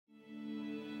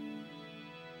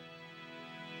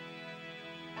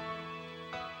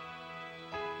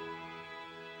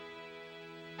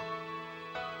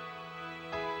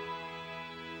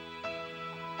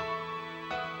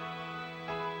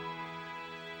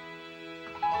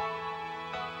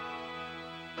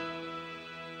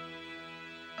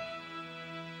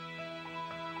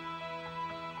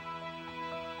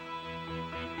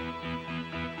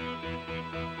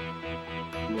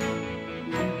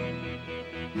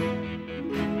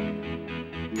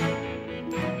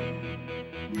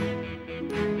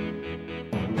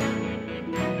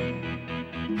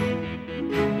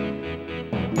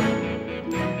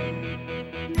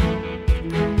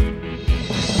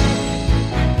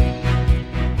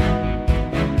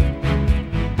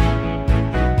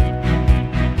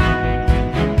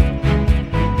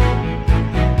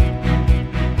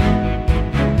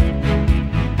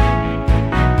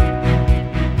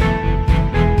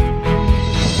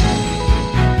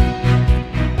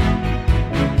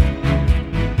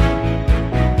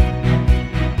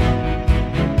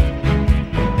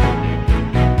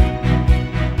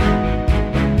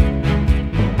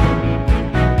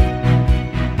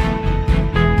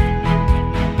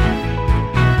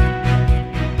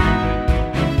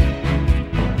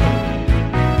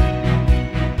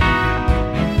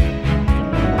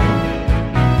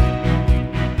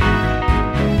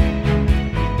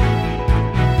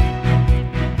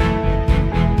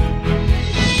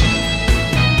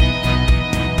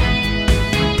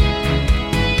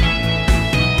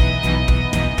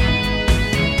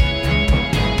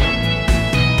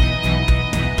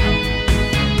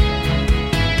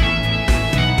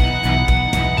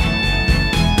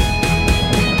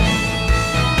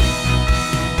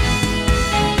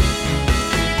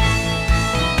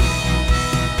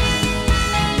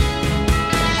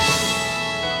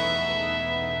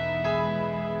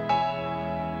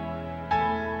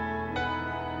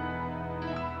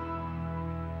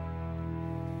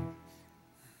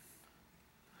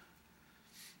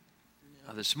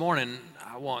This morning,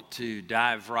 I want to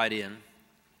dive right in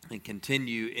and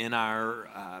continue in our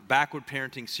Backward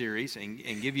Parenting series and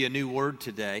give you a new word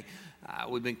today.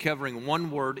 We've been covering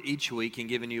one word each week and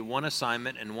giving you one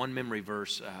assignment and one memory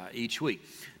verse each week.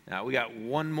 Now, we got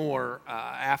one more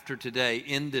after today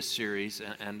in this series,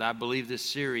 and I believe this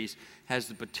series has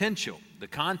the potential, the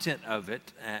content of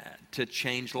it, to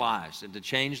change lives and to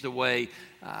change the way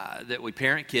that we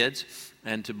parent kids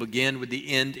and to begin with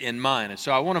the end in mind. And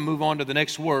so I want to move on to the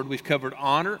next word. We've covered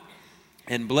honor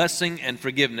and blessing and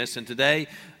forgiveness, and today,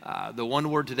 the one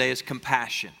word today is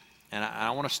compassion. And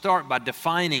I want to start by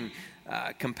defining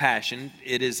compassion.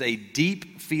 It is a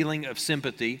deep feeling of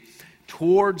sympathy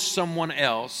towards someone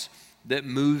else that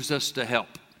moves us to help.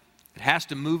 It has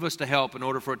to move us to help in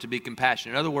order for it to be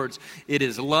compassion. In other words, it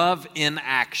is love in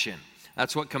action.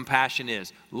 That's what compassion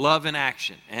is, love in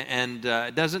action. And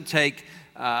it doesn't take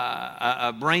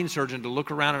a brain surgeon to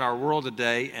look around in our world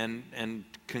today and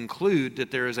conclude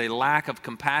that there is a lack of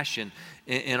compassion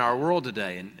in our world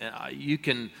today. And you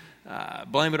can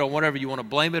blame it on whatever you want to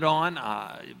blame it on,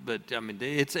 but I mean,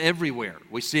 it's everywhere.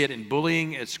 We see it in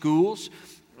bullying at schools.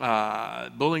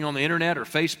 Bullying on the internet or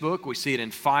Facebook. We see it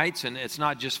in fights, and it's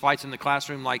not just fights in the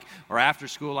classroom or after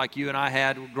school like you and I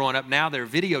had growing up. Now they're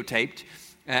videotaped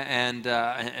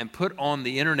and put on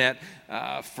the internet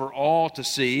for all to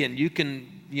see. And you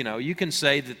can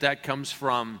say that comes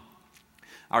from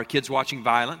our kids watching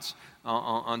violence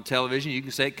on television. You can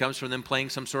say it comes from them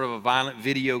playing some sort of a violent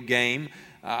video game.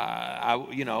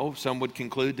 Some would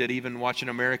conclude that even watching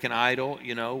American Idol,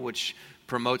 which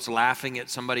promotes laughing at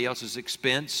somebody else's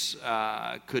expense,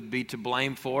 could be to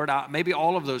blame for it. Maybe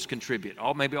all of those contribute.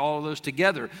 Maybe all of those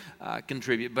together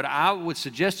contribute. But I would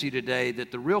suggest to you today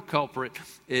that the real culprit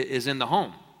is in the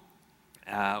home,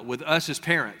 with us as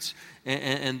parents,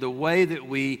 and the way that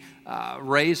we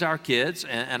raise our kids.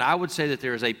 And I would say that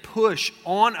there is a push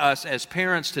on us as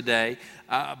parents today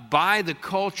by the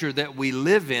culture that we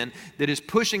live in that is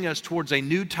pushing us towards a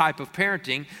new type of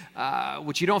parenting,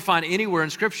 which you don't find anywhere in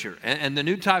Scripture. And the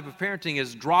new type of parenting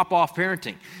is drop-off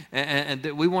parenting. And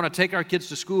that we want to take our kids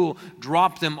to school,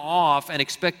 drop them off, and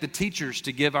expect the teachers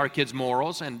to give our kids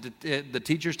morals and the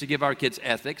teachers to give our kids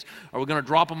ethics. Or we're going to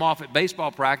drop them off at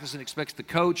baseball practice and expect the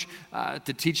coach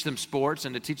to teach them sports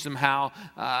and to teach them how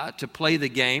to play the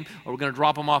game. Or we're going to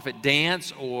drop them off at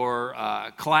dance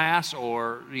or class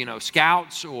or, scouts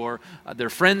or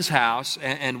their friend's house,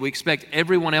 and we expect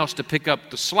everyone else to pick up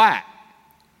the slack.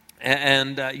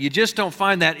 And you just don't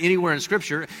find that anywhere in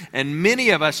Scripture. And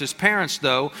many of us as parents,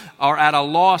 though, are at a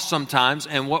loss sometimes,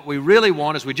 and what we really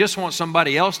want is we just want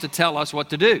somebody else to tell us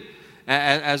what to do.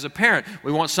 As a parent,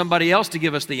 we want somebody else to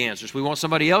give us the answers. We want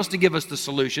somebody else to give us the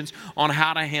solutions on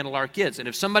how to handle our kids. And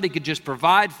if somebody could just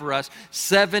provide for us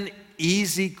 7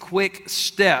 easy, quick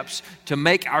steps to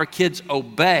make our kids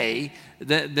obey,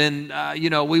 then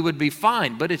we would be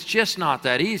fine. But it's just not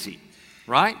that easy,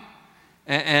 right?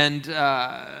 And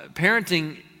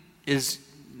parenting is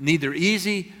neither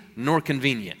easy nor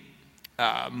convenient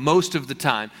most of the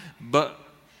time. But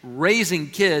raising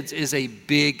kids is a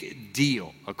big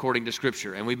deal, according to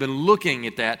Scripture. And we've been looking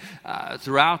at that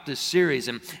throughout this series.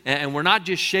 And we're not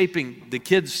just shaping the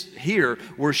kids here,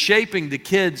 we're shaping the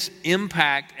kids'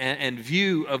 impact and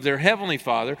view of their Heavenly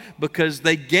Father, because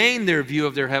they gain their view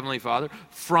of their Heavenly Father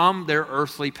from their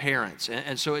earthly parents.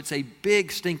 And so it's a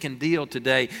big stinking deal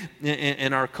today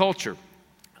in our culture.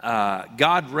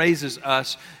 God raises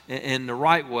us in the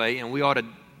right way, and we ought to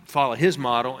follow His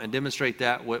model and demonstrate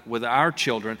that with our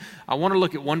children. I want to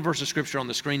look at one verse of Scripture on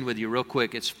the screen with you real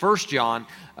quick. It's 1 John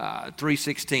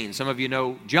 3:16. Some of you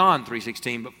know John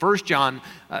 3:16, but 1 John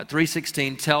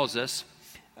 3:16 tells us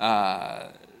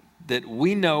that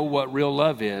we know what real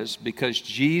love is because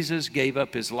Jesus gave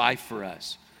up His life for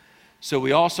us. So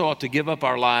we also ought to give up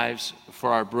our lives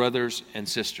for our brothers and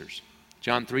sisters.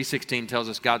 John 3:16 tells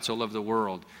us God so loved the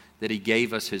world that He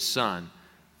gave us His Son.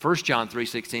 1 John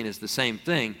 3:16 is the same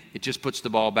thing. It just puts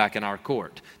the ball back in our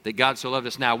court. That God so loved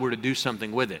us, now we're to do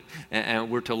something with it.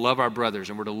 And we're to love our brothers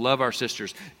and we're to love our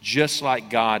sisters just like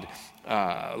God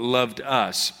loved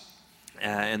us.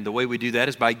 And the way we do that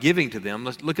is by giving to them.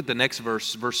 Let's look at the next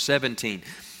verse, verse 17.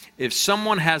 If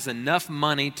someone has enough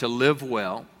money to live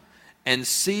well and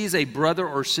sees a brother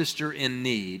or sister in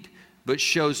need but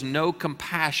shows no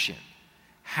compassion,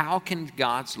 how can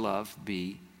God's love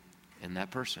be in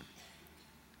that person?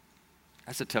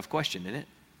 That's a tough question, isn't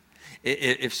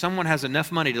it? If someone has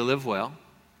enough money to live well,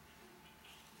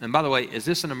 and by the way, is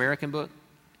this an American book?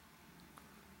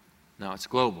 No, it's a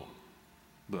global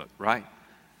book, right?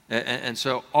 And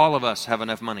so all of us have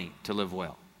enough money to live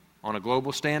well. On a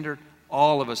global standard,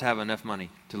 all of us have enough money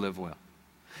to live well.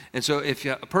 And so if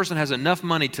a person has enough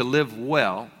money to live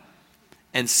well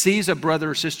and sees a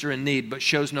brother or sister in need but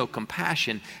shows no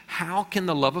compassion, how can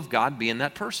the love of God be in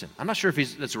that person? I'm not sure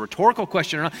if that's a rhetorical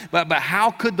question or not, but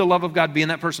how could the love of God be in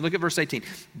that person? Look at verse 18.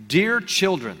 Dear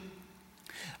children,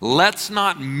 let's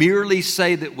not merely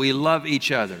say that we love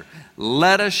each other.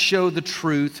 Let us show the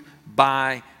truth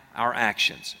by our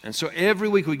actions. And so every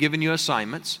week we've given you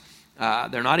assignments.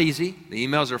 They're not easy. The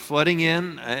emails are flooding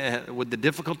in with the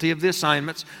difficulty of the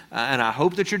assignments, and I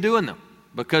hope that you're doing them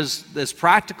because as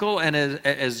practical and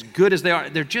as good as they are,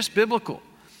 they're just biblical.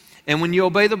 And when you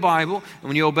obey the Bible, and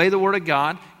when you obey the Word of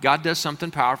God, God does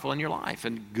something powerful in your life,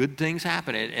 and good things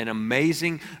happen. An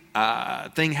amazing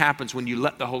thing happens when you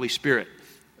let the Holy Spirit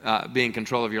be in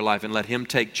control of your life and let Him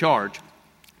take charge.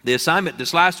 The assignment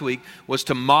this last week was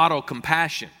to model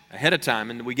compassion ahead of time,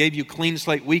 and we gave you Clean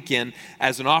Slate Weekend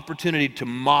as an opportunity to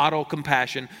model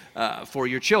compassion for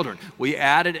your children. We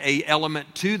added an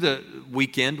element to the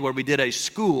weekend where we did a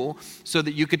school so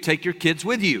that you could take your kids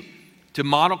with you to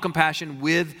model compassion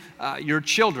with your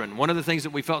children. One of the things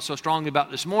that we felt so strongly about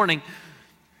this morning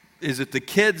is that the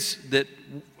kids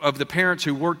of the parents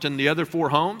who worked in the other 4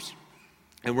 homes,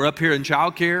 and we're up here in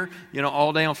childcare,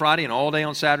 all day on Friday and all day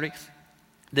on Saturday,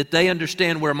 that they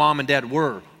understand where mom and dad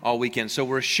were all weekend. So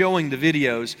we're showing the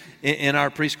videos in our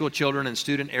preschool children and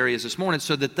student areas this morning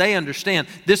so that they understand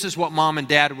this is what mom and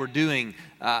dad were doing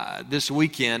this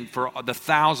weekend for the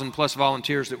 1,000+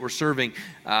 volunteers that we're serving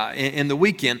in the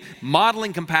weekend.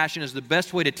 Modeling compassion is the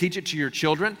best way to teach it to your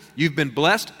children. You've been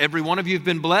blessed. Every one of you have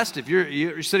been blessed. If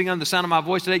you're sitting under the sound of my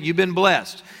voice today, you've been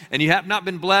blessed. And you have not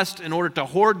been blessed in order to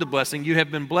hoard the blessing. You have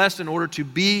been blessed in order to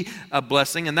be a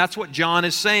blessing. And that's what John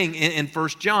is saying in 1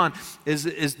 John, is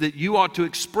that you ought to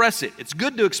express it. It's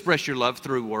good to express your love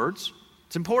through words.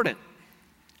 It's important.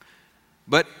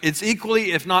 But it's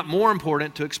equally, if not more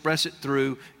important, to express it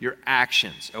through your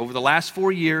actions. Over the last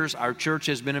 4 years, our church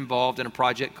has been involved in a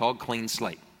project called Clean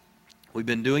Slate. We've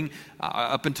been doing,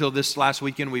 up until this last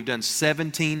weekend, we've done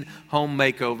 17 home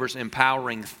makeovers,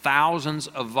 empowering thousands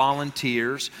of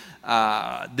volunteers.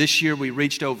 This year, we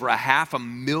reached over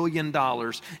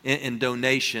 $500,000 in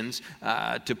donations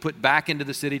to put back into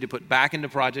the city, to put back into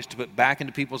projects, to put back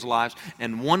into people's lives.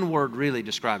 And one word really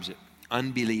describes it: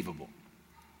 unbelievable.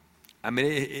 I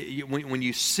mean, when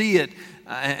you see it,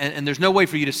 and there's no way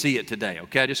for you to see it today,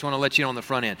 okay? I just want to let you know on the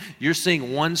front end. You're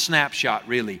seeing one snapshot,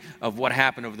 really, of what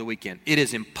happened over the weekend. It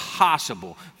is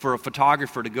impossible for a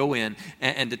photographer to go in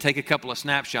and to take a couple of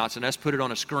snapshots and us put it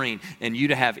on a screen and you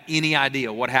to have any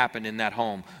idea what happened in that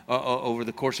home over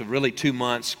the course of really 2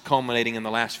 months, culminating in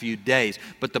the last few days.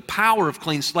 But the power of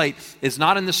Clean Slate is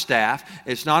not in the staff,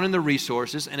 it's not in the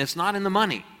resources, and it's not in the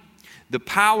money. The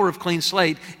power of Clean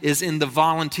Slate is in the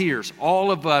volunteers,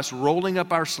 all of us rolling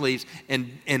up our sleeves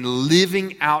and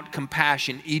living out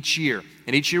compassion each year.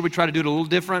 And each year we try to do it a little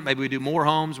different. Maybe we do more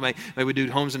homes. Maybe we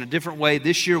do homes in a different way.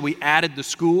 This year we added the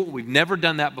school. We've never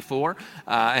done that before.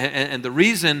 And the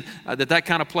reason that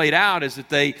kind of played out is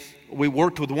that we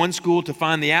worked with one school to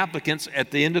find the applicants.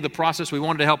 At the end of the process, we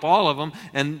wanted to help all of them,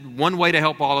 and one way to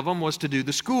help all of them was to do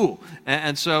the school.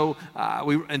 And so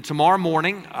tomorrow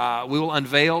morning, we will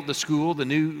unveil the school, the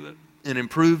new and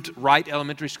improved Wright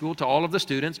Elementary School, to all of the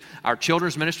students. Our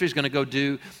children's ministry is going to go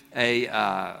do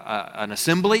an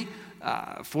assembly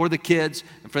for the kids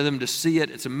and for them to see it.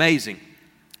 It's amazing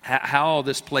how all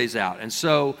this plays out. And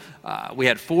so we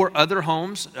had 4 other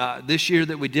homes this year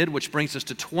that we did, which brings us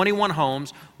to 21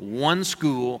 homes, 1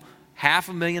 school,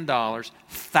 $500,000,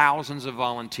 thousands of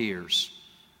volunteers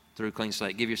through Clean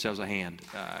Slate. Give yourselves a hand,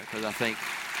 because I think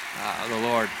the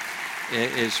Lord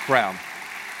is proud.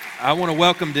 I want to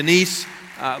welcome Denise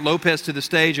Lopez to the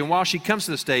stage. And while she comes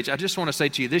to the stage, I just want to say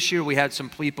to you, this year we had some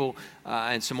people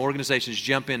and some organizations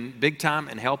jump in big time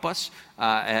and help us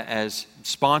as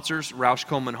sponsors. Roush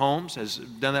Coleman Homes has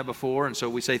done that before, and so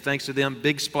we say thanks to them.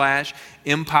 Big Splash,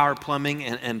 Empire Plumbing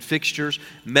and Fixtures,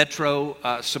 Metro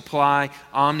Supply,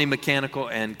 Omni Mechanical,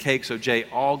 and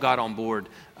KXOJ all got on board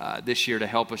this year to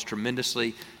help us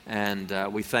tremendously, and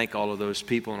we thank all of those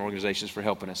people and organizations for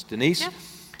helping us. Denise,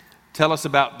 tell us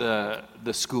about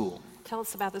the school. Tell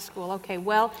us about the school. Okay,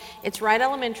 well, it's Wright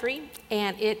Elementary,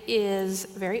 and it is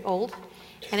very old,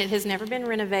 and it has never been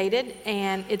renovated,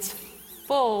 and it's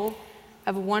full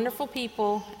of wonderful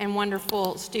people and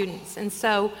wonderful students. And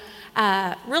so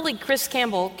really Chris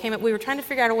Campbell came up. We were trying to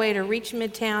figure out a way to reach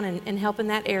Midtown and help in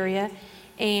that area,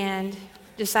 and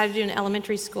decided to do an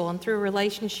elementary school. And through a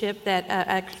relationship that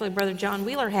actually Brother John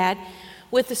Wheeler had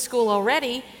with the school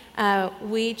already,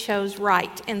 we chose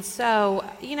Wright. And so,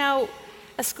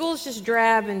 a school is just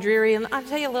drab and dreary. And I'll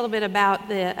tell you a little bit about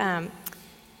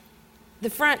the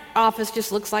front office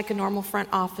just looks like a normal front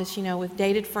office, with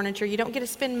dated furniture. You don't get to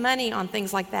spend money on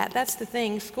things like that. That's the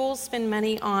thing. Schools spend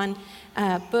money on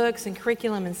books and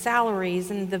curriculum and salaries,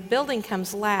 and the building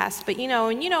comes last. But,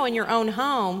 in your own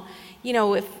home,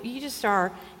 if you just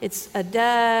it's a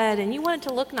dud, and you want it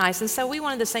to look nice. And so we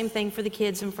wanted the same thing for the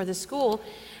kids and for the school.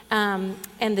 And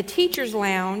the teacher's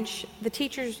lounge, the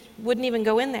teachers wouldn't even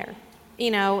go in there,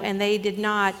 and they did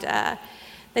not...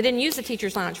 They didn't use the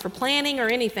teacher's lounge for planning or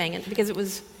anything because it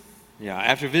was... Yeah,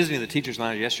 after visiting the teacher's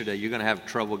lounge yesterday, you're going to have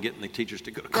trouble getting the teachers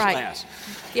to go to class.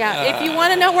 Yeah, if you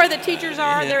want to know where the teachers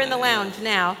are, they're in the lounge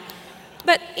now.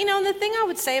 But, the thing I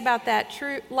would say about that,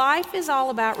 life is all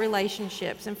about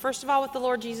relationships. And first of all, with the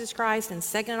Lord Jesus Christ, and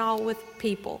second of all, with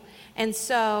people. And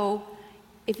so,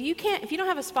 if you don't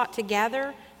have a spot to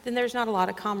gather, then there's not a lot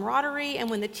of camaraderie. And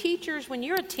when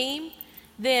you're a team,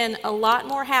 then a lot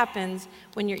more happens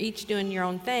when you're each doing your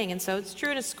own thing. And so it's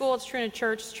true in a school, it's true in a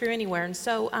church, it's true anywhere. And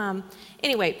so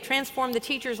anyway, transform the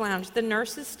teacher's lounge. The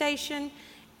nurse's station,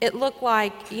 it looked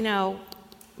like,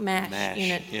 MASH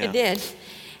unit. Yeah. It did.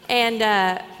 And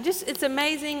it's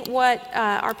amazing what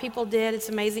our people did. It's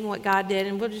amazing what God did.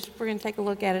 And we're going to take a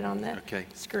look at it on the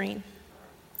screen.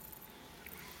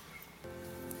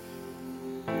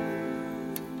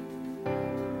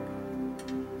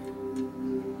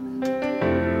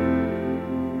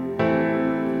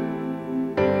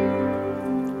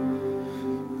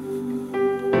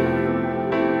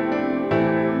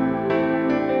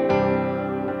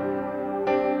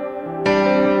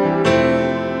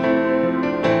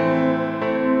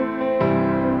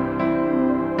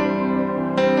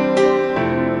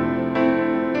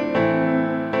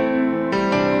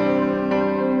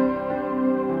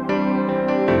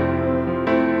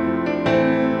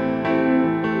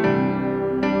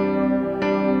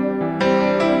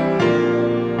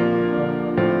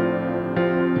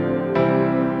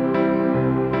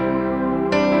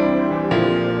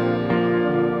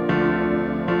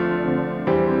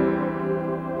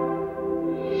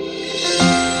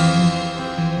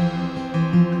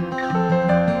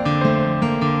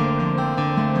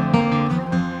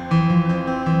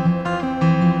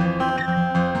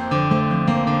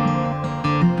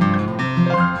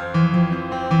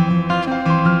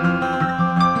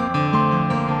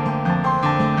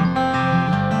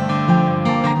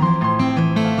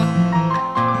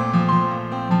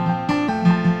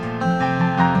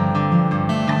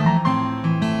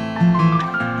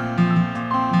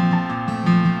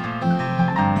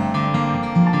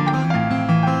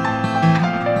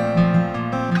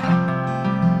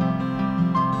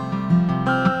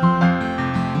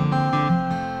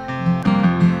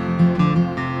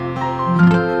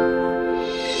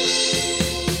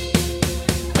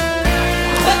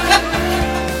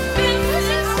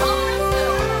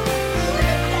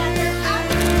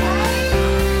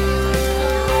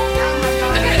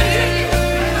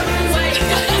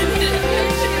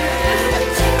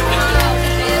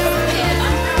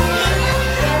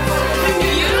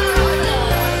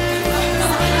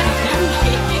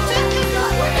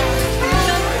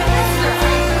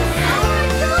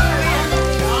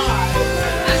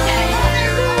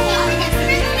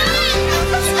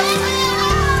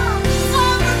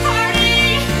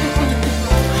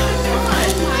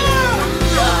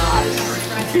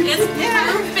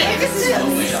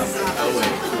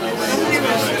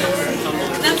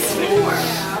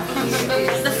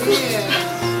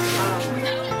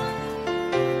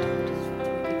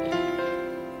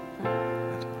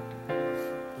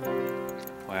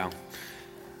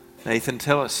 Nathan,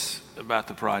 tell us about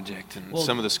the project and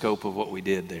some of the scope of what we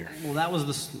did there. Well, that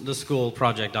was the school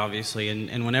project, obviously,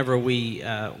 and whenever we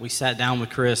sat down with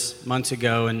Chris months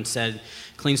ago and said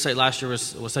Clean Slate last year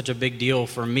was such a big deal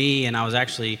for me, and I was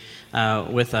actually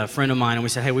with a friend of mine, and we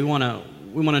said, hey, we want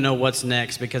to know what's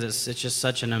next, because it's just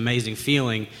such an amazing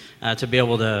feeling to be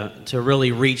able to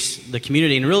really reach the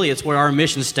community, and really it's where our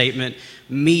mission statement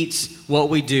meets what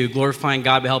we do, glorifying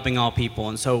God by helping all people.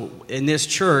 And so in this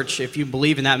church, if you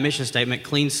believe in that mission statement,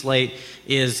 Clean Slate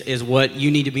is what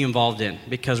you need to be involved in,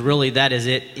 because really that is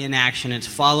it in action. It's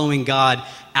following God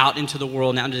out into the world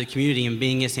and out into the community and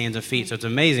being his hands and feet. So it's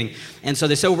amazing. And so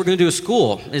they said, we're going to do a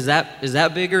school. Is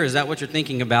that bigger? Is that what you're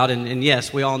thinking about? And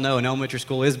yes, we all know an elementary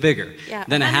school is bigger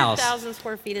than a house. 100,000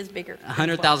 square feet is bigger.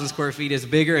 100,000 square feet is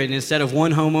bigger. And instead of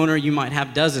one homeowner, you might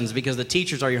have dozens, because the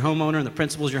teachers are your homeowner and the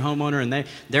principal's your homeowner, and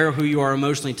they're who you are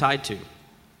emotionally tied to.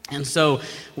 And so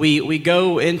we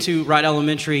go into Wright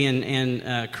Elementary,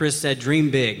 and Chris said, dream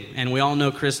big. And we all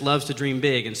know Chris loves to dream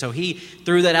big. And so he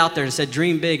threw that out there and said,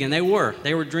 dream big. And they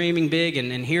were dreaming big,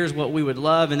 and here's what we would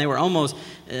love. And they were almost,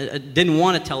 didn't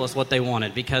want to tell us what they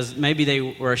wanted because maybe they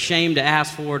were ashamed to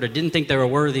ask for it or didn't think they were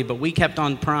worthy. But we kept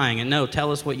on prying, and no,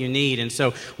 tell us what you need. And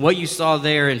so what you saw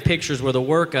there in pictures were the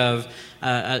work of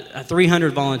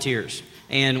 300 volunteers.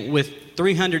 And with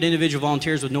 300 individual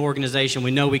volunteers with no organization,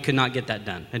 we know we could not get that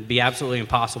done. It'd be absolutely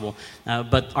impossible.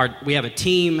 But we have a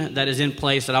team that is in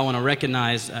place that I want to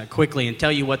recognize quickly and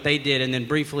tell you what they did, and then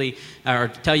briefly, or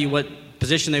tell you what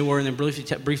position they were, and then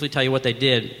briefly tell you what they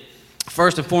did.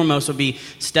 First and foremost would be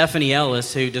Stephanie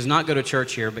Ellis, who does not go to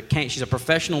church here, but she's a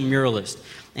professional muralist,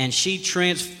 and she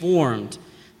transformed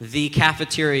the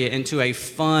cafeteria into a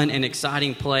fun and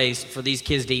exciting place for these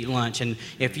kids to eat lunch. And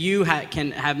if you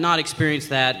have not experienced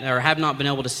that or have not been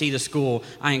able to see the school,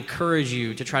 I encourage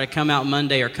you to try to come out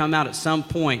Monday or come out at some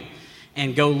point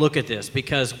and go look at this,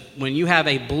 because when you have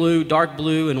a dark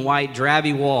blue and white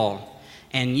drabby wall,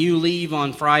 and you leave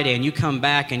on Friday and you come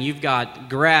back and you've got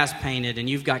grass painted and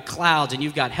you've got clouds and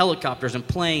you've got helicopters and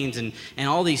planes and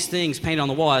all these things painted on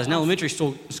the wall, as an elementary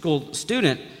school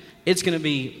student, it's going to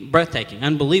be breathtaking,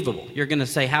 unbelievable. You're going to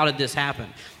say, how did this happen?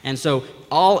 And so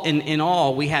in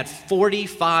all, we had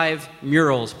 45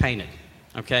 murals painted,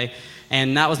 okay?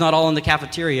 And that was not all in the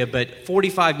cafeteria, but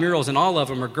 45 murals, and all of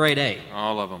them are grade A.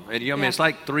 All of them. And, it's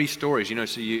like 3 stories,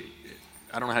 so I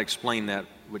don't know how to explain that,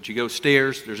 but you go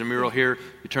stairs, there's a mural here,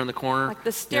 you turn the corner. Like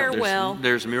the stairwell.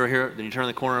 There's a mural here, then you turn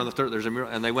the corner on the third, there's a mural,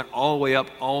 and they went all the way up,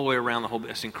 all the way around the whole,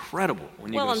 it's incredible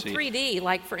when you go see it. Well, in 3D,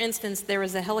 like for instance, there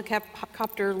was a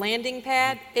helicopter landing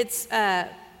pad. It's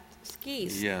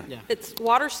skis. Yeah. It's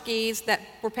water skis that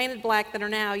were painted black that are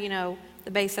now, the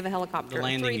base of a helicopter. The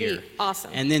landing 3D. gear. Awesome.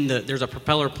 And then there's a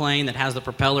propeller plane that has the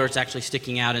propeller. It's actually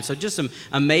sticking out. And so just some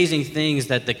amazing things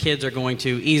that the kids are going to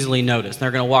easily notice.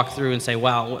 They're going to walk through and say,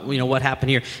 wow, what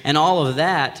happened here? And all of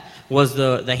that was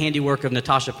the handiwork of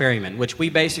Natasha Perryman, which we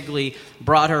basically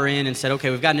brought her in and said,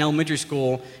 okay, we've got an elementary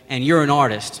school and you're an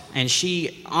artist. And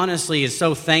she honestly is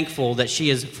so thankful that she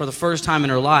is, for the first time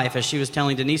in her life, as she was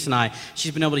telling Denise and I,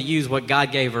 she's been able to use what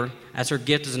God gave her as her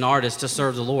gift as an artist to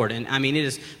serve the Lord. And I mean, it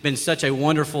has been such a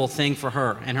wonderful thing for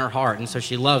her and her heart, and so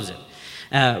she loves it.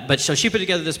 But so she put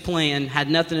together this plan, had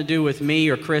nothing to do with me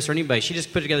or Chris or anybody. She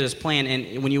just put together this plan,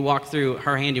 and when you walk through,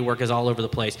 her handiwork is all over the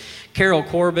place. Carol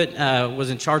Corbett was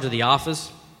in charge of the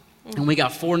office. And we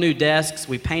got 4 new desks.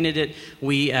 We painted it.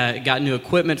 We got new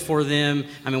equipment for them.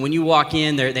 I mean, when you walk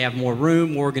in, they have more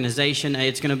room, more organization.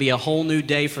 It's going to be a whole new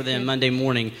day for them Monday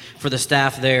morning for the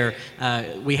staff there.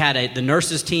 We had the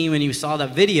nurses team, and you saw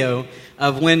that video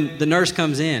of when the nurse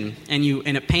comes in, and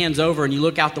it pans over, and you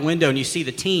look out the window, and you see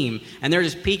the team, and they're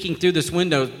just peeking through this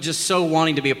window, just so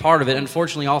wanting to be a part of it.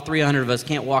 Unfortunately, all 300 of us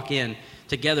can't walk in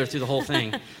together through the whole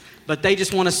thing. But they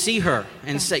just want to see her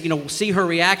and say, see her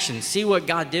reaction, see what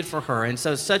God did for her. And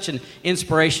so it's such an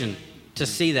inspiration to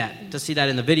see that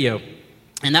in the video.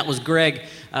 And that was Greg,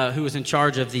 who was in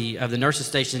charge of the nurses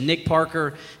station. Nick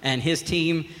Parker and his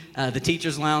team, the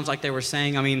teachers' lounge, like they were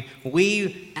saying. I mean,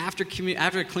 after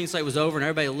Clean Slate was over and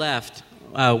everybody left,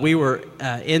 we were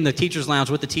in the teachers'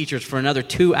 lounge with the teachers for another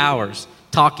 2 hours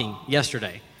talking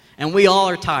yesterday. And we all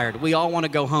are tired. We all want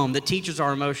to go home. The teachers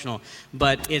are emotional,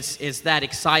 but it's that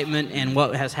excitement and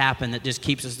what has happened that just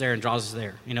keeps us there and draws us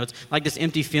there. It's like this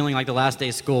empty feeling like the last day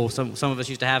of school. Some of us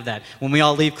used to have that. When we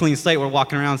all leave Clean Slate, we're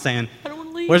walking around saying, I don't want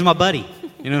to leave. Where's my buddy?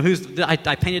 I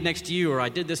painted next to you, or I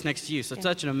did this next to you. So it's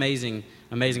such an amazing,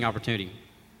 amazing opportunity.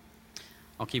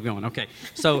 I'll keep going. Okay.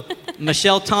 So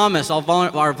Michelle Thomas,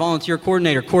 our volunteer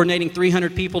coordinator, coordinating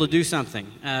 300 people to do something.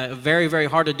 Very, very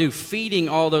hard to do. Feeding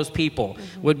all those people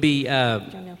would be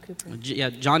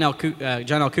John L. Cooper.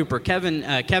 John L. Cooper. Kevin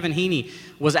Heaney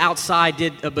was outside,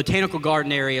 did a botanical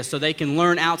garden area so they can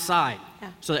learn outside.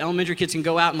 Yeah. So the elementary kids can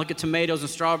go out and look at tomatoes and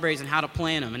strawberries and how to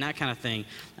plant them and that kind of thing.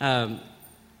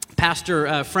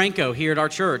 Pastor Franco here at our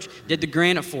church did the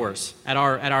granite for us at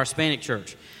our Hispanic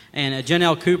church. And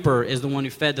Janelle Cooper is the one who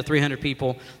fed the 300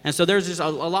 people. And so there's just a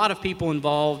lot of people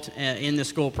involved in the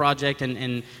school project.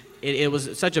 And it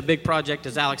was such a big project,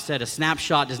 as Alex said. A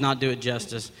snapshot does not do it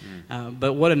justice.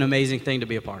 But what an amazing thing to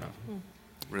be a part of.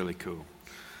 Really cool.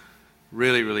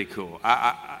 Really, really cool.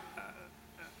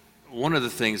 One of the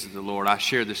things that the Lord, I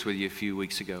shared this with you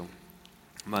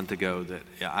a month ago, that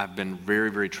I've been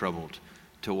very, very troubled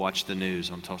to watch the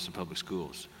news on Tulsa Public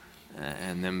Schools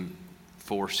and them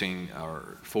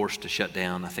forced to shut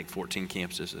down, I think, 14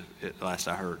 campuses, last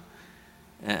I heard.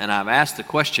 And I've asked the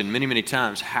question many, many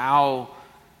times, how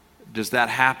does that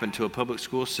happen to a public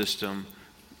school system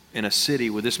in a city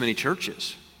with this many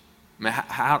churches?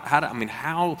 I mean,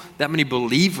 how that many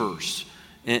believers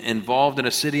involved in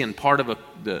a city and part of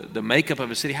the makeup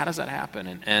of a city, how does that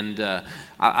happen?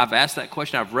 I've asked that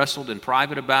question. I've wrestled in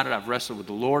private about it. I've wrestled with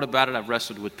the Lord about it. I've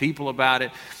wrestled with people about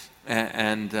it.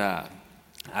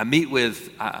 I meet with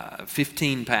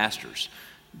 15 pastors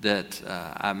that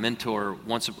I mentor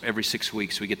once every 6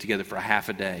 weeks. We get together for a half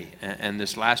a day. And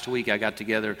this last week I got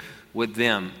together with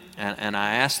them and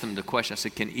I asked them the question. I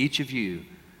said, can each of you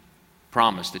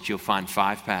promise that you'll find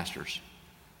 5 pastors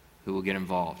who will get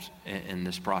involved in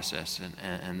this process?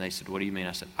 And they said, what do you mean?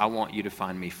 I said, I want you to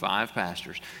find me 5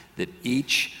 pastors that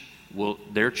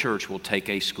their church will take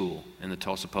a school in the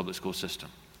Tulsa public school system,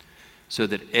 so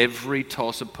that every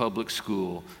Tulsa public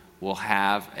school will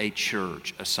have a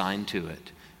church assigned to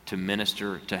it to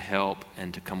minister, to help,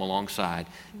 and to come alongside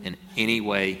in any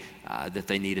way that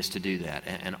they need us to do that.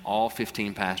 And all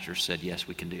 15 pastors said, yes,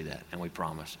 we can do that, and we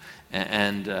promise.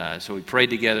 So we prayed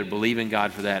together, believing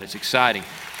God for that. It's exciting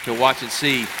to watch and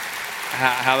see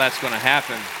how that's going to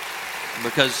happen,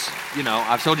 because, you know,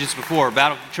 I've told you this before,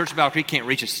 Church of Battle Creek can't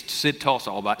reach a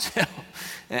Tulsa all by itself.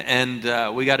 And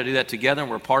we got to do that together,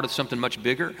 and we're part of something much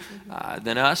bigger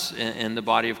than us in the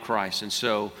body of Christ. And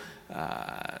so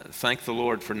thank the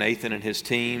Lord for Nathan and his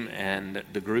team and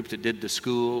the group that did the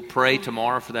school. Pray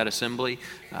tomorrow for that assembly,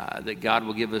 that God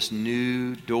will give us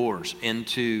new doors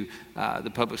into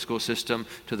the public school system.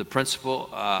 To the principal,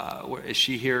 is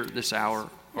she here this hour?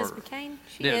 Ms. McCain?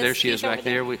 There she is back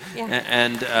there. Yeah.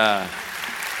 And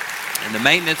the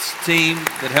maintenance team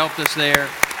that helped us there.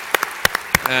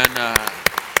 And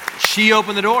she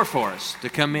opened the door for us to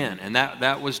come in. And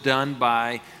that was done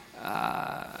by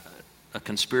a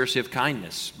conspiracy of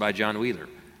kindness by John Wheeler,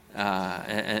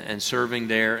 and serving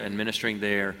there and ministering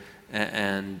there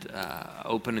and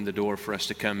opening the door for us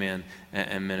to come in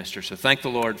and minister. So thank the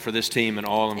Lord for this team and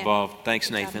all involved. Thanks,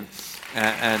 Good Nathan.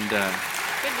 Job.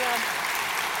 Good job.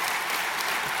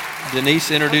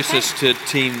 Denise, introduce us to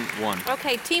Team 1.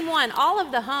 Okay, Team 1. All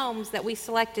of the homes that we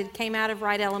selected came out of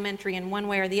Wright Elementary in one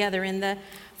way or the other. And the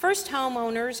first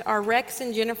homeowners are Rex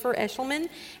and Jennifer Eshelman,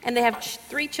 and they have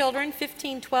 3 children,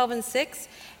 15, 12, and 6.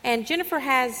 And Jennifer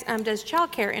does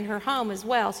childcare in her home as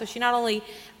well. So she not only,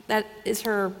 that is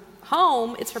her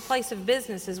home, it's her place of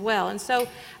business as well. And so,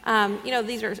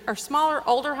 these are smaller,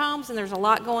 older homes, and there's a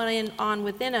lot going on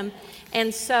within them.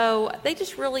 And so they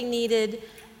just really needed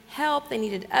help. They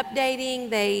needed updating.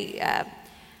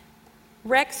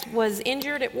 Rex was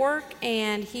injured at work,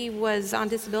 and he was on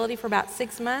disability for about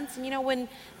 6 months. And when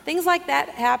things like that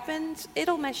happen,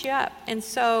 it'll mess you up. And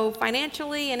so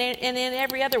financially and in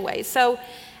every other way. So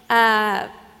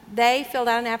they filled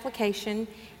out an application,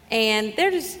 and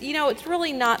they're just, it's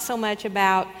really not so much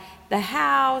about the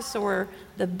house or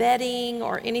the bedding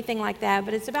or anything like that,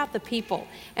 but it's about the people.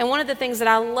 And one of the things that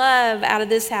I love out of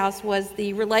this house was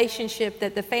the relationship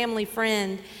that the family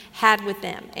friend had with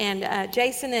them. And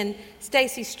Jason and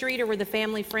Stacy Streeter were the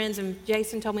family friends, and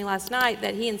Jason told me last night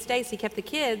that he and Stacy kept the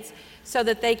kids so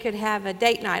that they could have a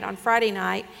date night on Friday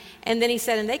night. And then he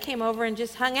said, and they came over and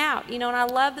just hung out, and I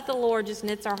love that the Lord just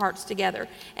knits our hearts together.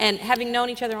 And having known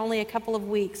each other only a couple of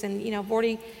weeks, and,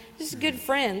 already just good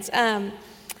friends.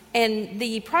 And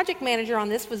the project manager on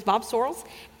this was Bob Sorrells,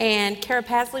 and Kara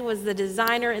Pasley was the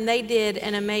designer, and they did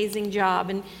an amazing job.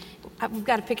 And we've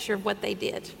got a picture of what they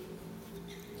did.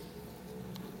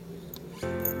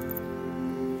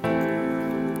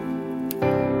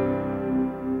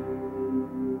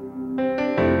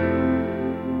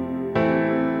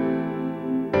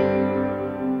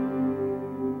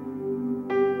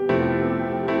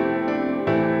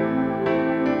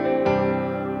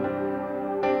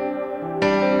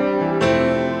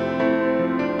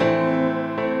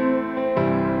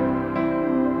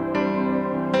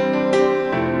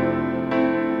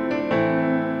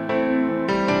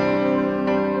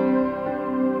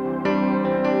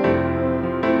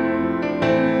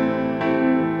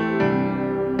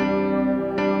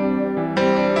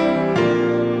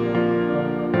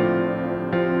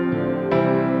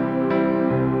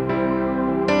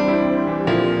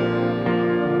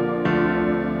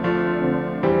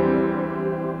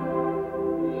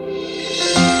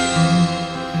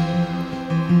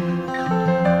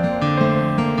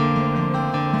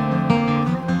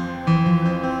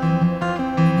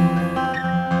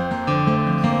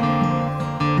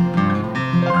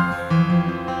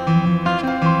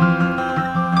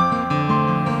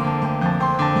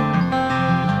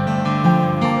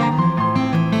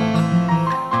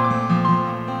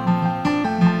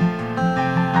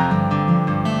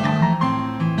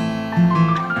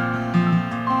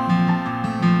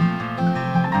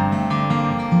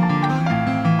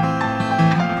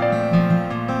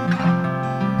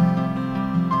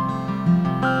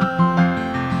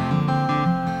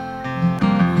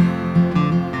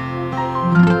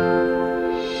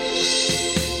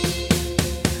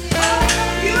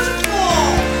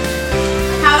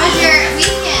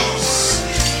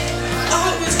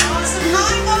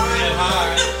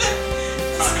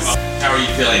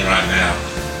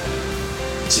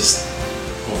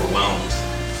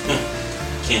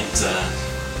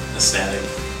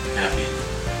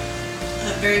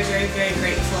 very, very, very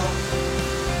grateful.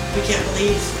 We can't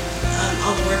believe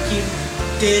all the work you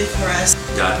did for us.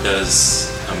 God does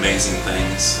amazing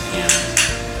things and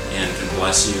can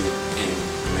bless you in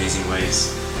amazing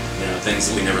ways. You know, things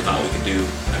that we never thought we could do,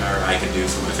 or I could do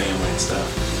for my family and stuff.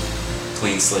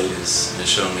 Clean Slate has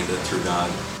shown me that through God,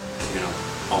 you know,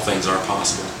 all things are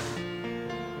possible.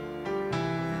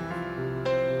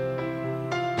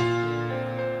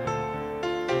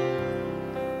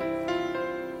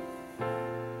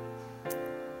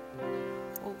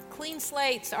 Clean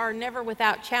slates are never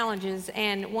without challenges,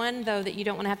 and one, though, that you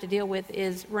don't want to have to deal with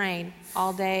is rain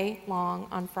all day long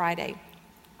on Friday.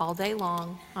 All day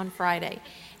long on Friday.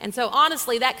 And so,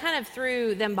 honestly, that kind of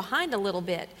threw them behind a little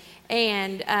bit.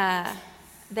 And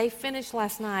they finished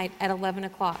last night at 11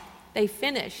 o'clock. They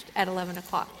finished at 11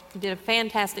 o'clock. Did a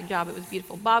fantastic job. It was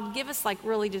beautiful. Bob, give us, like,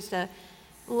 really just a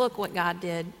look what God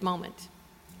did moment.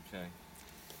 Okay.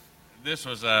 This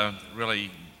was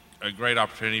really a great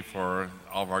opportunity for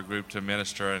all of our group to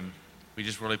minister, and we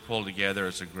just really pulled together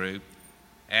as a group.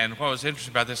 And what was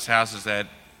interesting about this house is that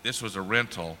this was a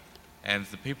rental, and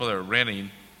the people that were renting,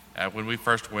 when we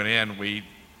first went in,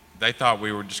 they thought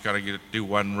we were just going to do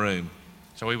one room.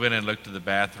 So we went in and looked at the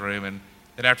bathroom, and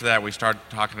then after that we started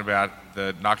talking about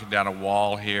the knocking down a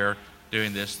wall here,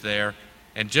 doing this there,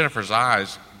 and Jennifer's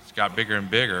eyes got bigger and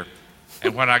bigger.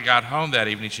 And when I got home that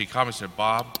evening, she called me and said,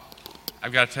 "Bob,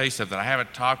 I've got to tell you something. I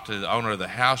haven't talked to the owner of the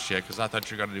house yet because I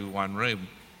thought you were going to do one room."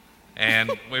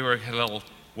 And we were a little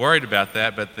worried about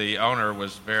that, but the owner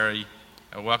was very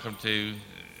welcome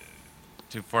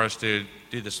for us to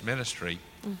do this ministry.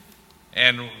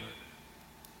 And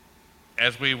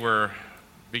as we were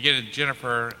beginning,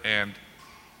 Jennifer and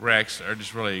Rex are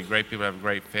just really great people, have a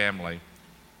great family.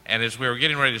 And as we were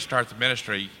getting ready to start the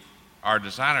ministry, our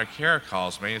designer, Kara,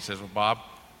 calls me and says, "Well, Bob,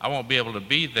 I won't be able to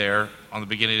be there on the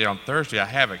beginning day on Thursday. I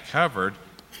have it covered,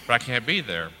 but I can't be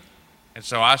there." And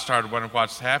so I started wondering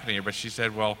what's happening here. But she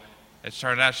said, well, it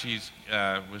turned out she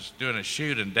was doing a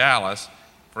shoot in Dallas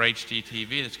for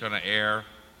HGTV that's going to air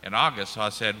in August. So I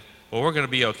said, well, we're going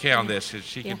to be okay on this because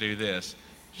she can do this.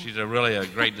 She's really a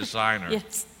great designer.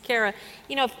 Yes, Kara.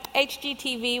 You know, if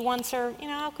HGTV wants her,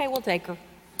 okay, we'll take her.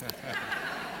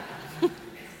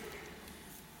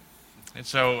 And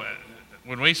so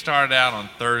when we started out on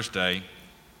Thursday,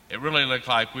 it really looked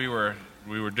like we were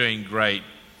doing great.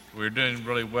 We were doing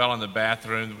really well in the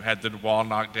bathroom. We had the wall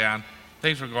knocked down.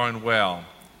 Things were going well.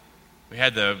 We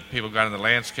had the people got in the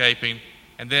landscaping,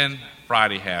 and then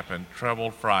Friday happened,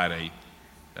 Troubled Friday.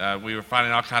 We were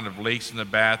finding all kinds of leaks in the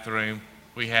bathroom.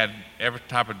 We had every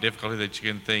type of difficulty that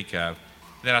you can think of.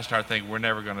 Then I started thinking, we're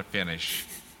never going to finish.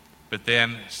 But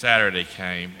then Saturday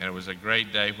came, and it was a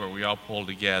great day where we all pulled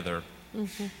together.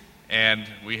 Mm-hmm. And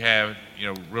we have,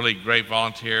 really great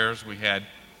volunteers. We had,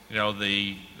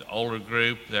 the older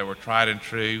group that were tried and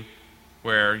true,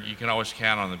 where you can always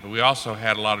count on them. But we also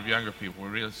had a lot of younger people. We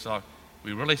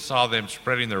really saw them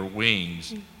spreading their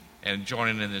wings and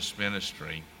joining in this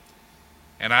ministry.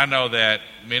 And I know that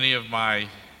many of my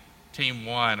Team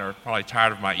 1 are probably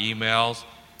tired of my emails.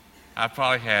 I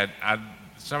had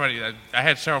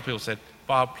several people said,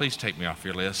 "Bob, please take me off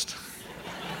your list."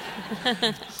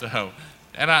 So.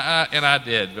 And I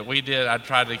did, but we did. I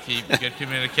tried to keep good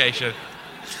communication.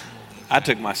 I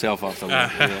took myself off the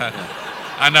list.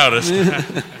 I noticed.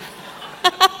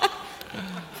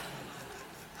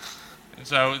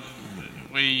 So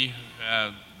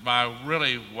my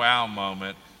really wow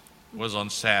moment was on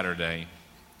Saturday.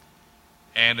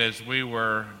 And as we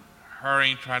were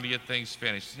hurrying, trying to get things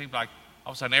finished, it seemed like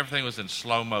all of a sudden everything was in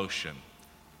slow motion.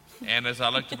 And as I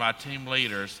looked at my team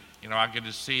leaders, I could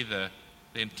just see the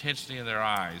intensity in their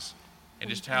eyes and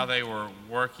just how they were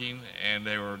working and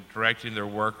they were directing their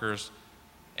workers,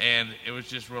 and it was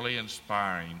just really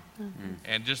inspiring. Mm-hmm.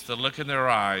 And just the look in their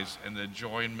eyes and the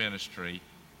joy in ministry,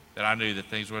 that I knew that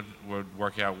things would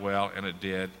work out well, and it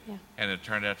did. Yeah. And it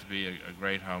turned out to be a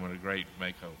great home and a great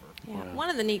makeover. Yeah. Wow. One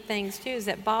of the neat things too is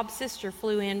that Bob's sister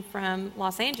flew in from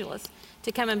Los Angeles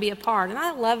to come and be a part, and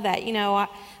I love that.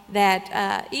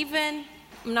 Even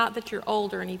not that you're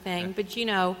old or anything, but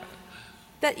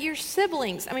that your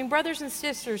siblings, brothers and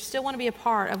sisters, still want to be a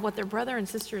part of what their brother and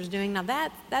sister is doing. Now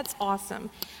that's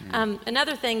awesome.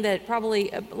 Another thing that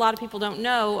probably a lot of people don't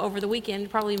know over the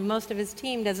weekend, probably most of his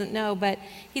team doesn't know, but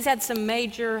he's had some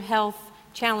major health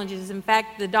challenges. In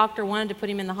fact, the doctor wanted to put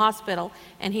him in the hospital,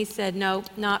 and he said, no,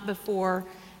 not before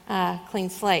Clean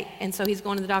Slate. And so he's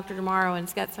going to the doctor tomorrow, and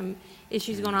he's got some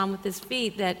issues going on with his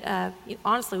feet that,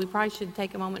 honestly, we probably should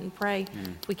take a moment and pray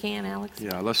if we can, Alex.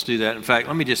 Yeah, let's do that. In fact,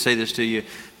 let me just say this to you.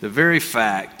 The very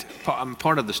fact,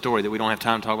 part of the story that we don't have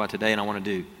time to talk about today and I want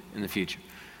to do in the future,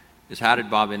 is how did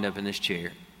Bob end up in this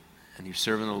chair? And he was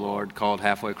serving the Lord, called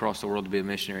halfway across the world to be a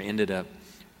missionary, ended up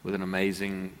with an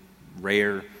amazing,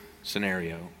 rare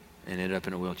scenario, and ended up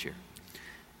in a wheelchair.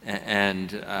 And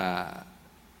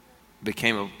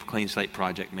became a Clean Slate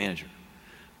project manager.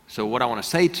 So what I want to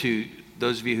say to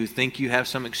those of you who think you have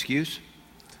some excuse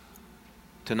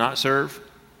to not serve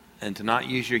and to not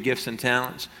use your gifts and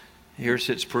talents, here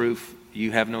sits proof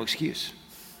you have no excuse.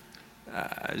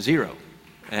 Zero.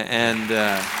 And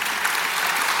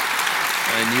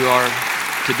you are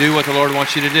to do what the Lord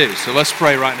wants you to do. So let's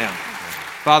pray right now.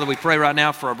 Father, we pray right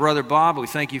now for our brother Bob. We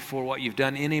thank you for what you've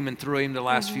done in him and through him the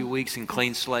last few weeks in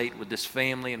Clean Slate with this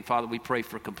family. And Father, we pray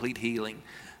for complete healing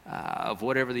of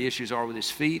whatever the issues are with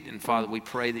his feet. And Father, we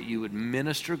pray that you would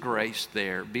minister grace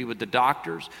there. Be with the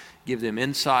doctors. Give them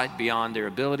insight beyond their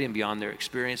ability and beyond their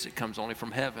experience that comes only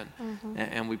from heaven.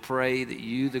 And we pray that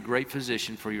you, the great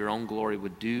physician, for your own glory,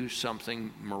 would do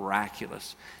something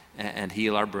miraculous and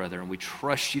heal our brother. And we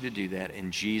trust you to do that. In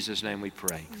Jesus' name we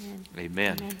pray.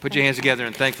 Amen. Put your hands together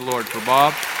and thank the Lord for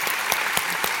Bob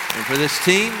and for this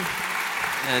team.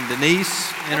 And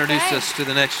Denise, introduce us to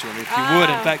the next one, if you would.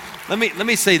 In fact, let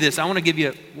me say this. I want to give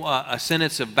you a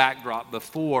sentence of backdrop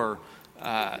before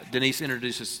Denise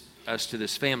introduces us to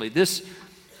this family.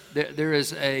 There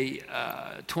is a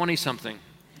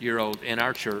 20-something-year-old in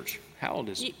our church. How old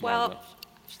is Margo?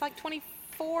 She's like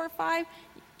 24, 5.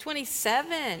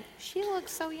 27. She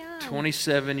looks so young.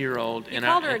 27-year-old in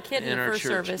our church. You called her a kid in the first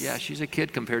service. Yeah, she's a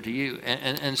kid compared to you.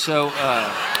 And so,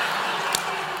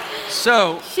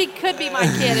 so she could be my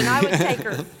kid, and I would take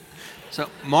her. So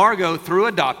Margo, through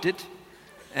Adopted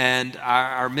and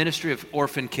our Ministry of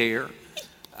Orphan Care,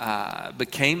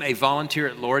 became a volunteer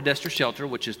at Laura Dester Shelter,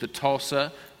 which is the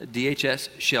Tulsa DHS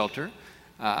shelter.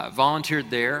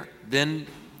 Volunteered there, then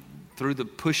through the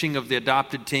pushing of the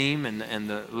adopted team and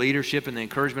the leadership and the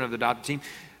encouragement of the adopted team,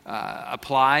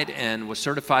 applied and was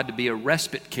certified to be a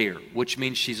respite care, which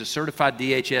means she's a certified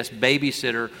DHS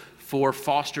babysitter for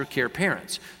foster care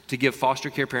parents, to give foster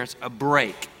care parents a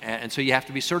break. And so you have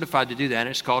to be certified to do that, and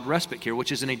it's called respite care,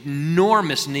 which is an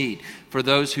enormous need for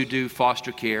those who do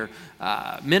foster care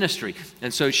ministry.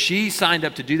 And so she signed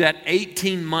up to do that.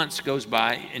 18 months goes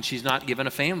by, and she's not given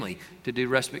a family to do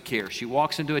respite care. She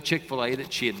walks into a Chick-fil-A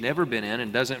that she had never been in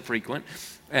and doesn't frequent,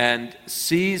 and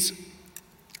sees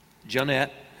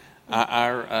Jonette,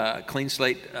 our Clean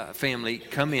Slate family,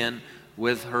 come in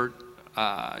with her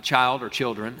child or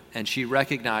children, and she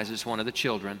recognizes one of the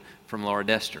children from Laura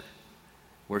Dester,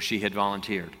 where she had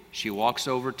volunteered. She walks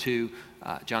over to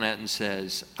Jonette and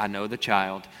says, I know the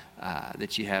child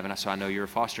that you have, and so I know you're a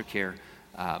foster care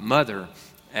mother,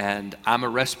 and I'm a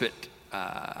respite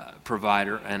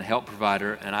provider and help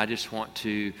provider, and I just want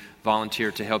to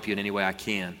volunteer to help you in any way I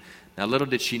can. Now, little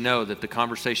did she know that the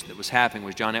conversation that was happening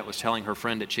was Jonette was telling her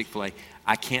friend at Chick-fil-A,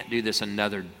 I can't do this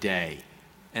another day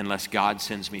unless God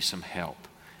sends me some help.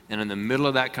 And in the middle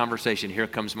of that conversation, here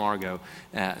comes Margo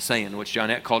saying, which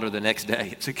Jonette called her the next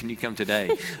day, said, can you come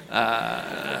today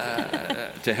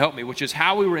to help me? Which is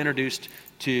how we were introduced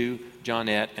to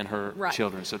Jonette and her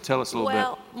children. So tell us a little bit.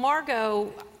 Well,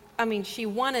 Margo, she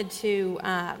wanted to,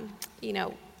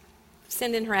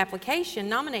 send in her application,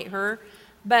 nominate her,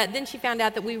 but then she found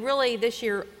out that we really, this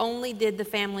year, only did the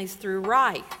families through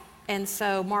Wright. And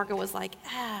so Margo was like,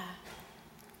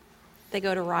 they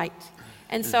go to Wright.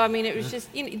 And so, it was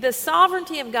just, the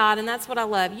sovereignty of God, and that's what I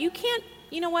love. You can't,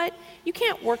 you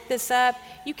can't work this up.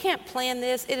 You can't plan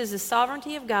this. It is the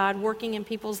sovereignty of God working in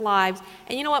people's lives.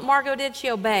 And you know what Margo did? She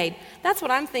obeyed. That's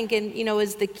what I'm thinking,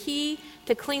 is the key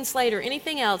to Clean Slate or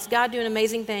anything else, God doing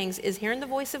amazing things, is hearing the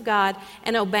voice of God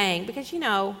and obeying. Because,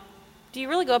 do you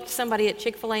really go up to somebody at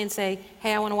Chick-fil-A and say,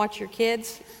 hey, I want to watch your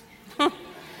kids?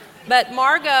 But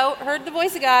Margo heard the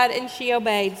voice of God and she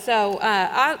obeyed. So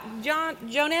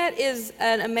Jonette is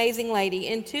an amazing lady.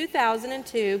 In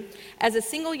 2002, as a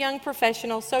single young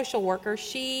professional social worker,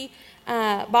 she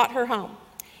bought her home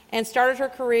and started her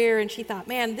career, and she thought,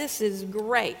 man, this is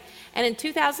great. And in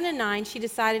 2009, she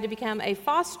decided to become a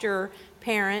foster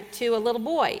parent to a little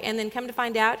boy, and then come to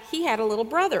find out he had a little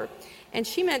brother. And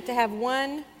she meant to have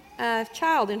one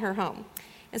child in her home.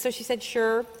 And so she said,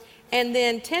 sure. And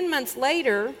then 10 months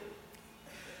later,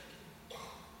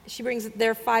 she brings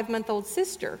their 5-month-old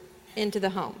sister into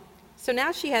the home. So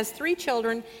now she has 3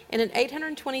 children in an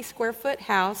 820-square-foot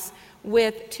house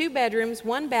with 2 bedrooms,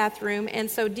 1 bathroom. And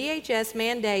so DHS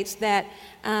mandates that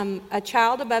a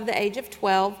child above the age of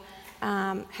 12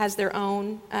 has their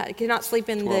own, cannot sleep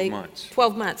in 12 months.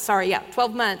 12 months,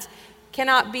 12 months,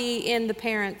 cannot be in the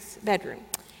parent's bedroom.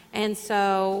 And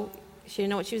so she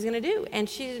didn't know what she was going to do. And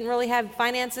she didn't really have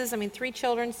finances. I mean, 3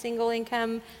 children, single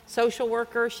income, social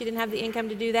worker. She didn't have the income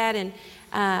to do that. And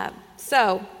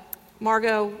so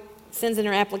Margot sends in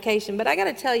her application. But I got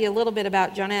to tell you a little bit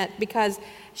about Jonette, because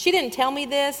she didn't tell me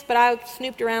this, but I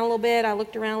snooped around a little bit. I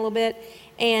looked around a little bit.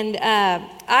 And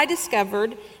I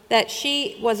discovered that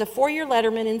she was a 4-year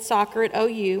letterman in soccer at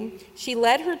OU. She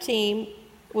led her team,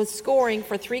 was scoring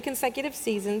for 3 consecutive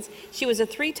seasons. She was a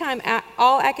 3-time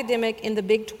All-Academic in the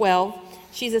Big 12.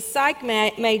 She's a psych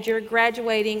major,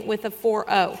 graduating with a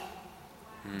 4.0.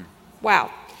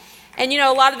 Wow. And you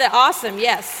know, a lot of the awesome,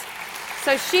 yes.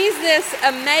 So she's this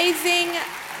amazing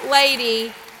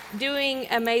lady doing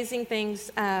amazing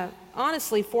things,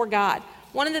 honestly, for God.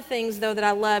 One of the things, though, that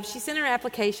I love, she sent her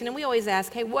application, and we always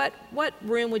ask, hey, what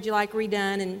room would you like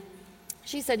redone? And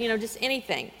she said, you know, just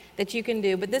anything that you can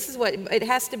do. But this is what it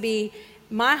has to be.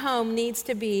 My home needs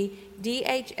to be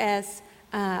DHS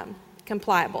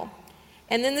compliable.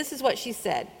 And then this is what she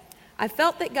said. I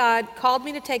felt that God called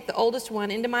me to take the oldest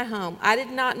one into my home. I did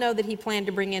not know that he planned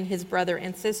to bring in his brother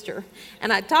and sister.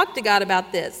 And I talked to God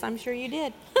about this. I'm sure you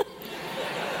did.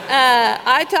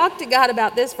 I talked to God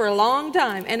about this for a long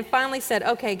time and finally said,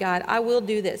 okay, God, I will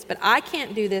do this, but I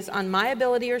can't do this on my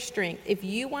ability or strength. If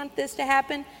you want this to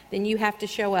happen, then you have to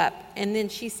show up. And then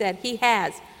she said, he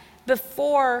has,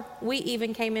 before we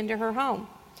even came into her home.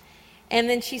 And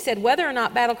then she said, whether or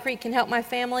not Battle Creek can help my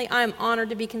family, I am honored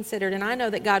to be considered, and I know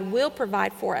that God will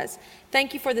provide for us.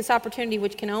 Thank you for this opportunity,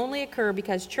 which can only occur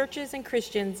because churches and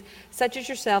Christians such as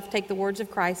yourself take the words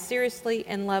of Christ seriously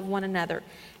and love one another.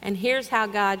 And here's how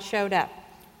God showed up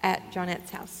at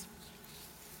Jonette's house.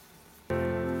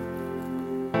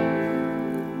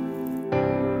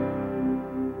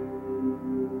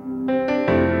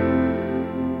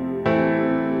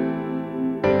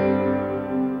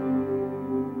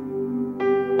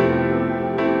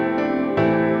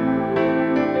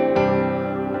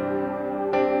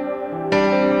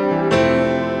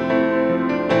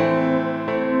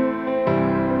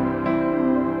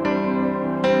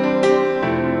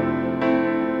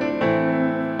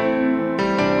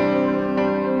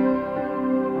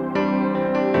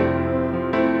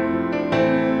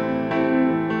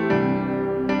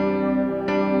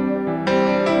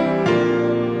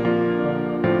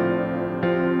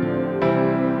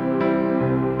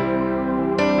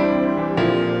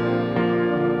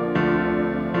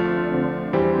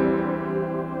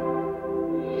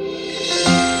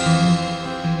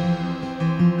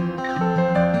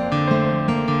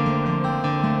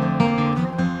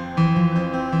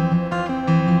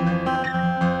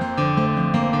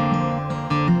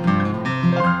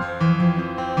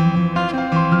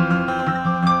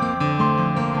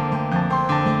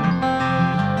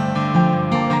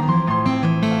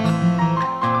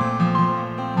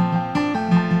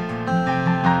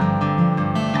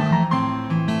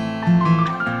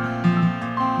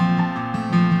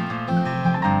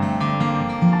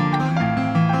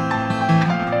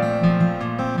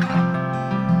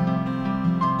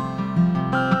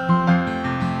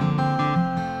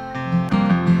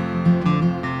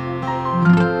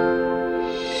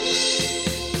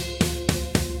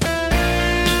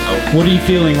 What are you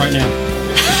feeling right now?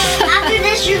 After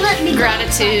this, you let me.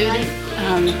 Gratitude,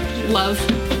 love,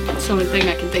 that's the only thing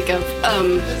I can think of.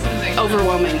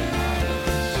 Overwhelming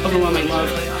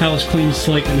love. How is Clean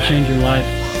Slate going to change your life?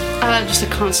 Just a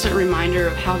constant reminder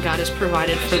of how God has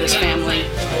provided for this family,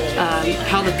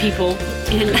 how the people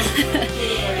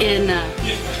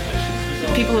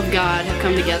people of God have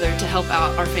come together to help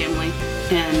out our family,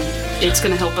 and it's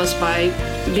going to help us by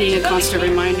being a constant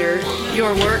reminder.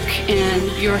 Your work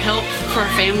and your help for our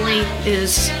family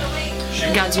is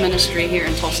God's ministry here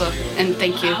in Tulsa, and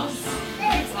thank you.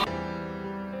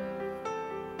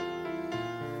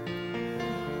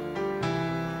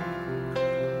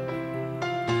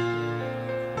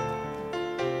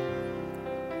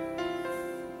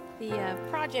 The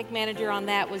project manager on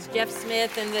that was Jeff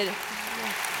Smith, and the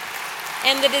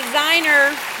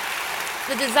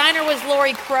designer was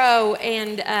Lori Crow.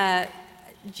 And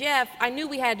Jeff, I knew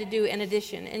we had to do an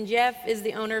addition, and Jeff is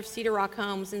the owner of Cedar Rock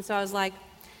Homes, and so I was like,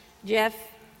 Jeff,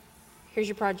 here's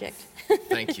your project.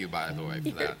 Thank you, by the way,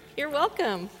 for that. You're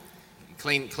welcome.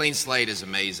 Clean Slate is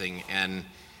amazing, and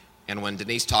when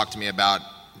Denise talked to me about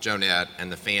Jonette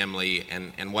and the family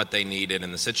and what they needed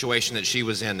and the situation that she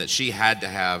was in, that she had to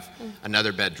have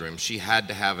another bedroom, she had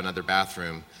to have another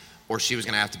bathroom, or she was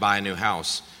going to have to buy a new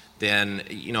house, then,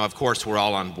 you know, of course, we're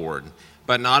all on board.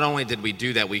 But not only did we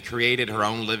do that, we created her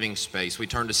own living space. We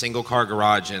turned a single-car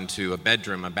garage into a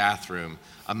bedroom, a bathroom,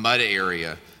 a mud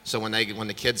area, so when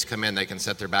the kids come in, they can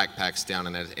set their backpacks down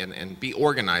and be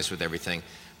organized with everything.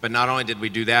 But not only did we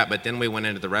do that, but then we went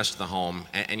into the rest of the home,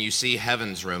 and you see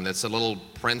Heaven's room. That's a little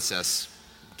princess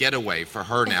getaway for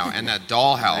her now, and that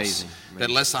dollhouse that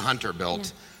Lissa Hunter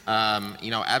built.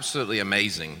 Absolutely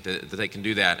amazing that they can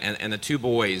do that. And the two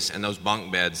boys and those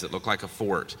bunk beds that look like a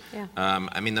fort. Yeah.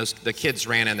 The kids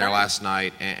ran in there last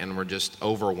night and were just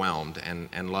overwhelmed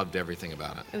and loved everything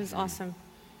about it. It was awesome.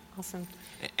 Awesome.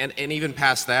 And even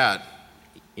past that,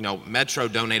 Metro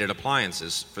donated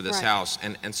appliances for this house.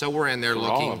 And so we're in there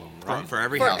looking for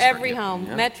every house. For every home.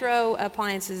 Yeah. Metro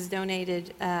Appliances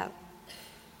donated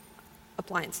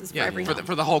appliances for every home.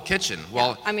 For the whole kitchen.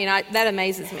 Well, that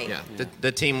amazes me. Yeah,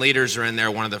 the team leaders are in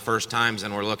there one of the first times,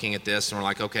 and we're looking at this, and we're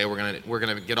like, okay, we're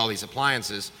gonna get all these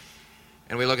appliances,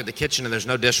 and we look at the kitchen, and there's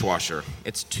no dishwasher.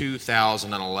 It's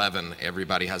 2011.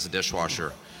 Everybody has a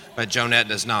dishwasher, but Jonette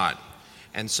does not.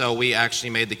 And so we actually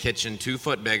made the kitchen 2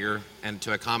 foot bigger and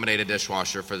to accommodate a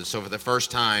dishwasher. So for the first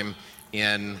time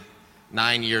in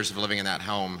 9 years of living in that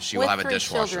home, she will have a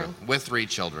dishwasher. Children. With 3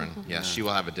 children. Yes, she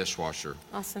will have a dishwasher.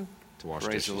 Awesome. To wash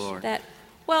Praise dishes. the Lord. And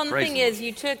the thing is,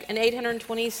 you took an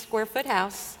 820 square foot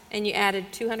house and you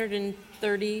added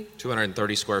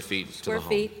 230 square feet to the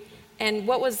home. And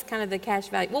what was kind of the cash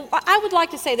value? Well, I would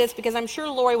like to say this because I'm sure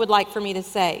Lori would like for me to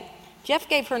say. Jeff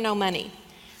gave her no money,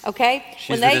 okay?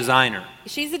 She's the designer.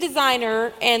 She's a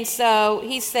designer, and so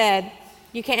he said,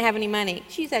 you can't have any money.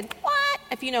 She said, what?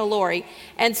 If you know Lori.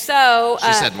 And so...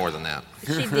 She said more than that.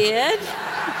 She did?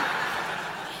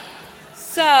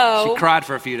 So she cried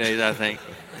for a few days, I think.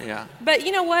 Yeah. But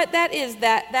you know what?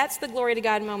 That's the glory to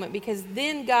God moment, because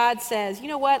then God says, you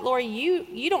know what, Lori,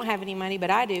 you don't have any money, but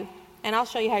I do. And I'll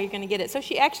show you how you're going to get it. So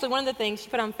she actually, one of the things she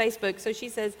put on Facebook, so she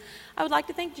says, I would like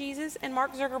to thank Jesus and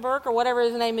Mark Zuckerberg, or whatever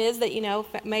his name is,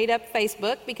 that, made up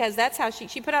Facebook, because that's how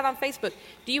she put out on Facebook,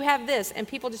 do you have this? And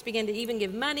people just began to even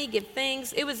give money, give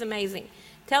things. It was amazing.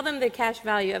 Tell them the cash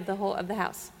value of the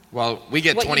house. Well, we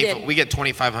get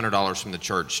 $2,500 from the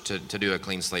church to do a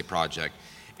clean slate project,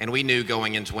 and we knew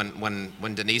going into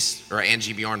when Denise or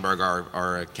Angie Bjornberg,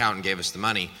 our accountant, gave us the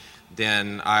money.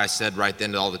 Then I said right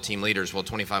then to all the team leaders, well,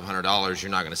 $2,500, you're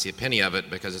not going to see a penny of it,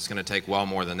 because it's going to take well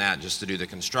more than that just to do the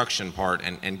construction part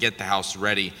and get the house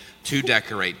ready to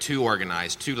decorate, to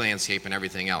organize, to landscape, and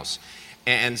everything else.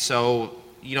 And so,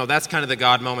 that's kind of the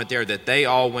God moment there, that they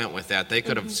all went with that. They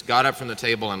could have got up from the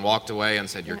table and walked away and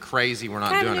said, you're crazy, we're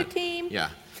not doing it. Team. Yeah.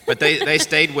 But they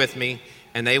stayed with me,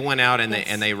 and they went out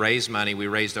and they raised money. We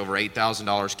raised over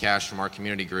 $8,000 cash from our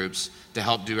community groups to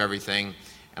help do everything.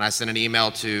 And I sent an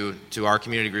email to our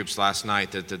community groups last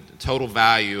night that the total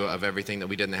value of everything that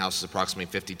we did in the house is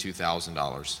approximately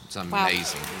 $52,000. It's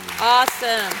amazing. Wow.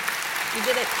 Awesome. You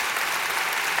did it.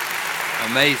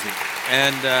 Amazing.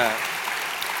 And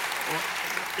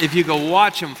if you go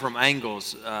watch them from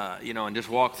angles, and just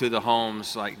walk through the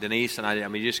homes like Denise and I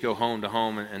did, just go home to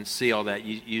home and see all that.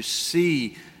 You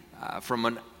see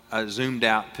from a zoomed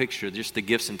out picture just the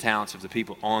gifts and talents of the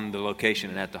people on the location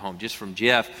and at the home. Just from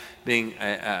Jeff being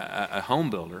a home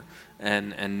builder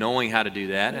and knowing how to do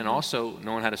that, and also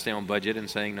knowing how to stay on budget and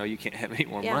saying, no, you can't have any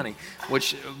more money,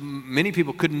 which many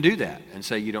people couldn't do that and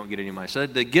say you don't get any money. So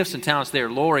the gifts and talents there,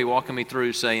 Lori walking me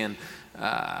through saying,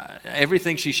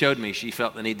 everything she showed me, she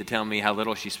felt the need to tell me how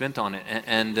little she spent on it.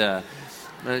 And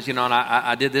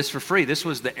I did this for free. This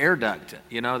was the air duct,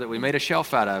 that we made a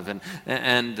shelf out of,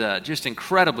 and just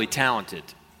incredibly talented.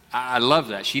 I love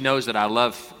that. She knows that I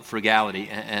love frugality,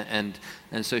 and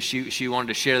so she wanted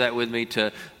to share that with me.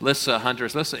 To Lissa Hunter.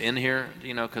 Is Lissa in here?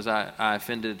 Because I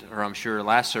offended her, I'm sure,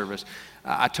 last service.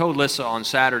 I told Lissa on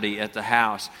Saturday at the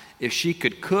house, if she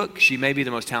could cook, she may be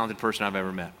the most talented person I've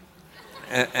ever met.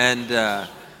 And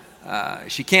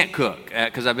she can't cook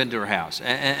because I've been to her house.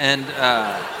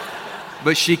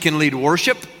 But she can lead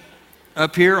worship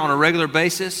up here on a regular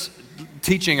basis,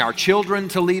 teaching our children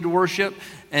to lead worship.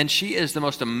 And she is the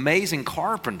most amazing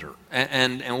carpenter.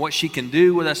 And what she can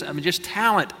do with us, just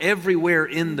talent everywhere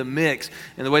in the mix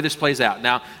and the way this plays out.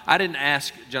 Now, I didn't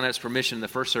ask Jonette's permission in the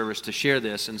first service to share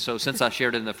this. And so since I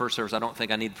shared it in the first service, I don't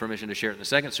think I need permission to share it in the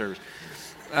second service.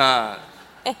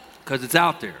 Because it's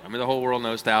out there. The whole world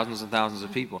knows, thousands and thousands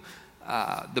of people.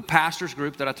 The pastors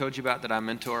group that I told you about that I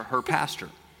mentor, her pastor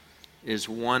is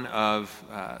one of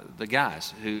the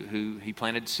guys who he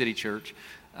planted City Church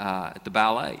at the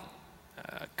ballet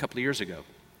a couple of years ago.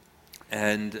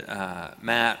 And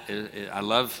Matt, I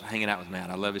love hanging out with Matt.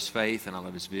 I love his faith and I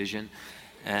love his vision.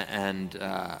 And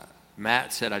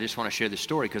Matt said, I just want to share this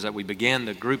story, because we began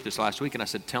the group this last week, and I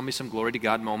said, tell me some glory to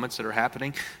God moments that are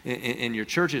happening in your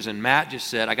churches. And Matt just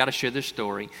said, I got to share this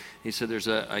story. He said, there's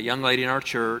a young lady in our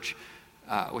church,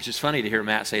 which is funny to hear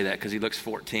Matt say that because he looks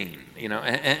 14,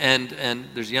 and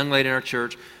there's a young lady in our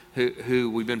church who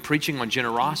we've been preaching on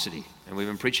generosity, and we've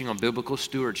been preaching on biblical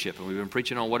stewardship, and we've been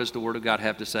preaching on what does the Word of God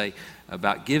have to say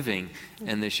about giving.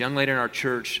 And this young lady in our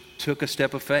church took a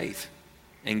step of faith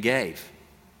and gave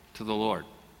to the Lord,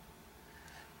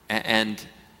 and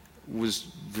was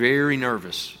very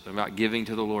nervous about giving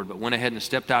to the Lord, but went ahead and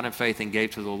stepped out in faith and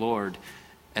gave to the Lord.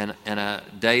 And a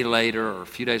day later, or a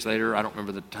few days later, I don't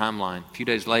remember the timeline, a few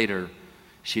days later,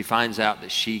 she finds out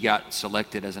that she got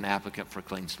selected as an applicant for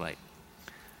Clean Slate.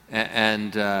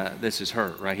 And this is her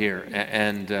right here.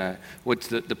 And what's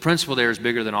the principle there is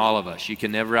bigger than all of us. You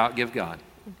can never outgive God.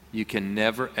 You can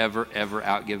never, ever, ever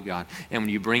outgive God. And when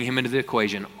you bring Him into the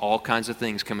equation, all kinds of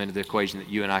things come into the equation that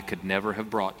you and I could never have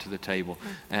brought to the table.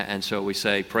 And so we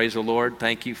say, praise the Lord.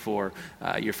 Thank you for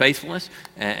your faithfulness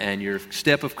and your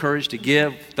step of courage to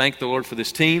give. Thank the Lord for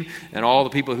this team and all the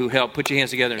people who helped. Put your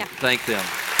hands together and thank them.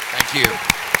 Thank you. Good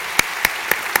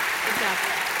job.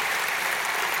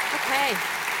 Okay.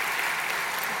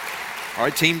 All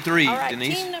right, team 3, All right,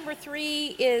 Denise. team number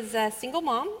 3 is a single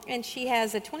mom, and she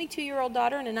has a 22-year-old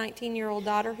daughter and a 19-year-old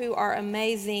daughter who are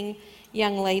amazing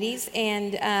young ladies.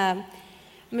 And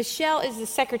Michelle is the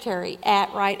secretary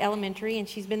at Wright Elementary, and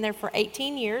she's been there for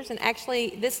 18 years. And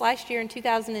actually, this last year in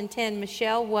 2010,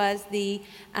 Michelle was the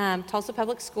Tulsa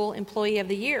Public School Employee of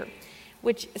the Year,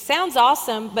 which sounds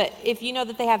awesome, but if you know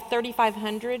that they have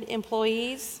 3,500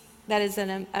 employees, that is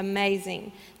an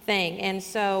amazing thing. And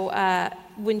so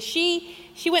when she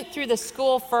went through the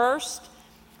school first,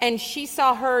 and she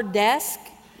saw her desk,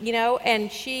 you know,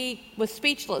 and she was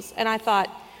speechless. And I thought,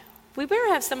 we better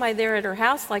have somebody there at her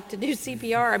house, like, to do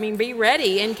CPR. I mean, be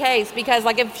ready in case, because,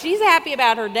 like, if she's happy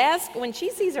about her desk, when she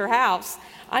sees her house,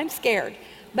 I'm scared.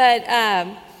 But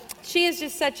she is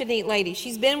just such a neat lady.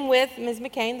 She's been with Ms.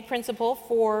 McCain, the principal,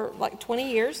 for like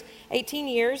 20 years, 18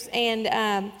 years.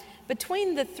 And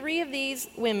between the 3 of these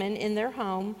women in their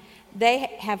home, they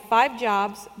have 5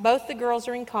 jobs. Both the girls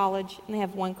are in college, and they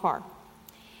have 1 car.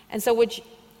 And so,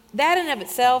 that in of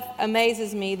itself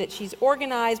amazes me, that she's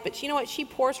organized, but you know what? She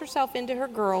pours herself into her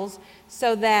girls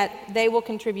so that they will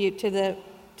contribute to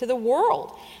the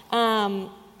world.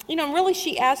 You know, and really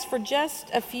she asked for just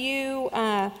a few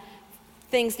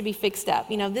things to be fixed up.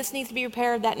 You know, this needs to be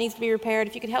repaired, that needs to be repaired.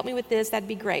 If you could help me with this, that'd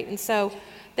be great. And so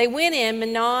they went in,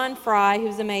 Manon Fry,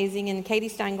 who's amazing, and Katie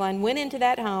Steinglein went into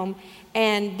that home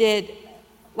and did,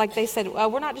 like they said,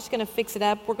 we're not just going to fix it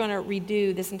up, we're going to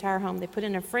redo this entire home. They put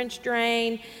in a French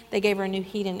drain, they gave her a new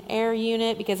heat and air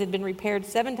unit because it had been repaired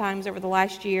 7 times over the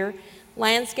last year,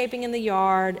 landscaping in the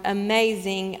yard,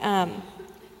 amazing.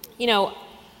 You know,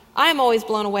 I'm always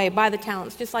blown away by the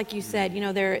talents, just like you said. You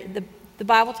know, the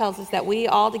Bible tells us that we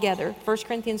all together, 1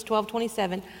 Corinthians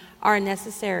 12:27, are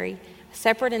a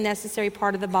separate and necessary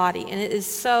part of the body. And it is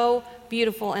so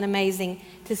beautiful and amazing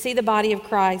to see the body of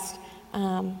Christ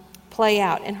play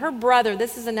out. And her brother,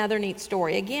 this is another neat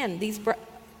story. Again, these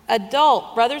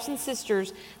adult brothers and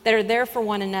sisters that are there for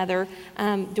one another.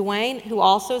 Dwayne, who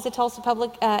also is a Tulsa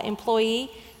Public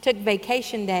employee, took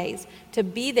vacation days to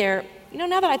be there. You know,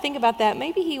 now that I think about that,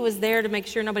 maybe he was there to make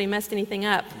sure nobody messed anything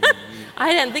up.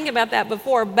 I didn't think about that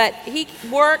before, but he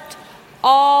worked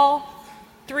all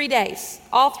 3 days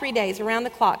around the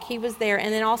clock. He was there,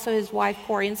 and then also his wife,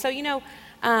 Corey. And so, you know,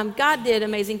 God did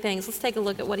amazing things. Let's take a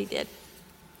look at what he did.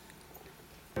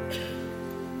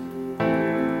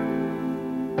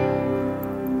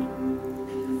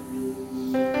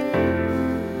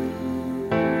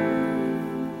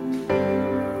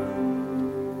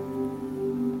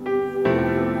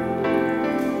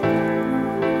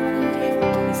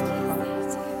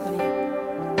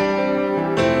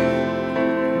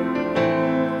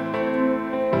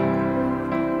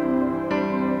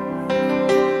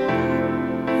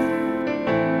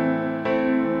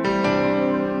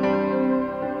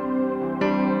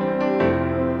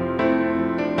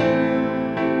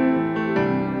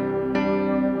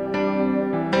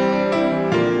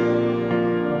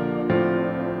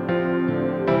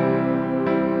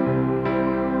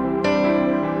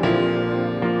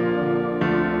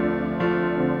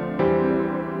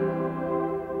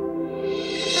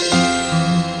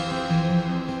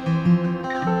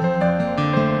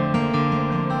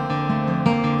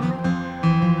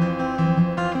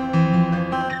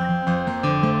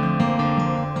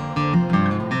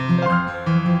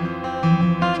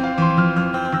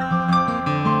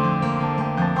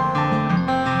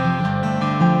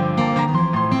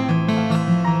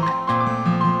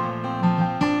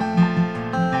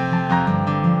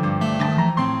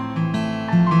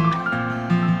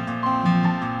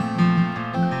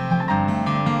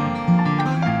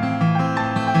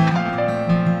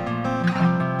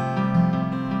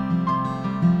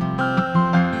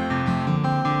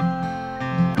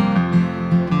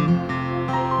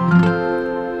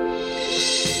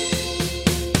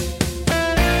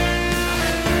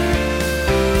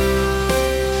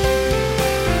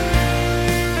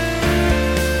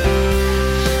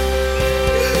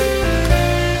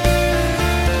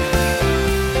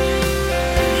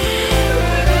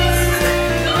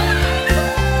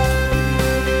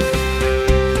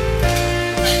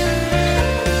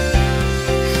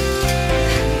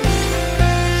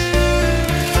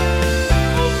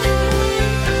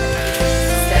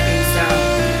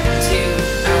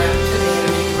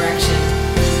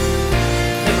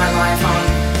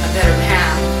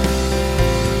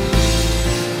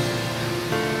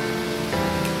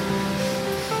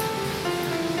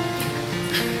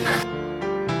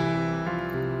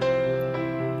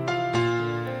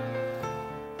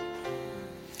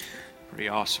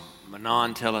 Awesome.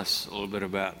 Manon, tell us a little bit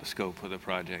about the scope of the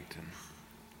project.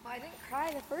 Well, I didn't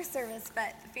cry the first service,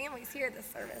 but the family's here this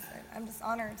service, and I'm just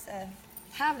honored to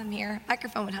have them here.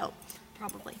 Microphone would help,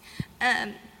 probably.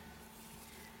 I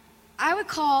would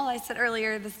call, I said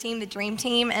earlier, this team the dream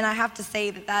team, and I have to say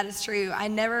that that is true. I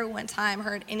never one time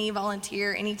heard any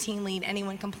volunteer, any team lead,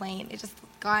 anyone complain. It just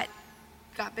got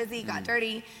busy, got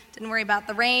dirty, didn't worry about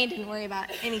the rain, didn't worry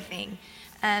about anything.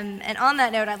 And on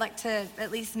that note, I'd like to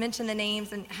at least mention the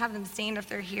names and have them stand if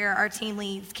they're here. Our team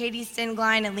leads, Katie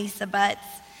Stenglein and Lisa Butts.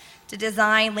 To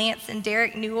design, Lance and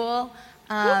Derek Newell.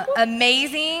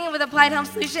 Amazing with Applied Home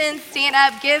Solutions. Stand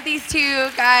up, give these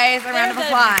two guys a round of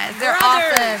applause. They're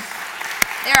awesome.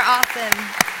 They're awesome.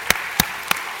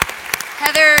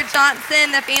 Heather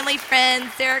Johnson, the Family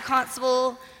Friends, Sarah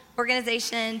Constable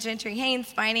Organization, Gentry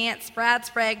Haynes Finance, Brad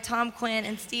Sprague, Tom Quinn,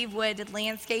 and Steve Wood did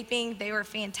landscaping. They were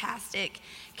fantastic.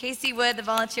 Casey Wood, the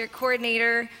volunteer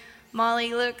coordinator,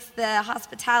 Molly Looks, the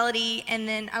hospitality, and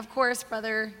then, of course,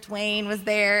 Brother Dwayne was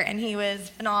there, and he was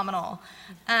phenomenal.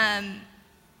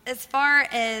 As far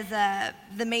as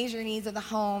the major needs of the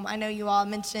home, I know you all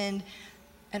mentioned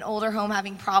an older home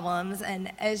having problems,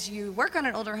 and as you work on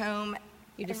an older home,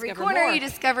 every corner you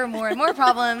discover more and more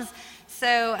problems.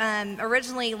 So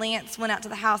originally, Lance went out to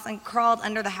the house and crawled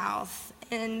under the house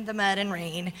in the mud and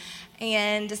rain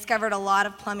and discovered a lot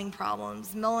of plumbing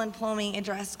problems. Millen Plumbing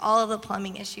addressed all of the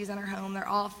plumbing issues in our home. They're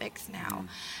all fixed now,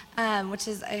 which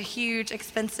is a huge,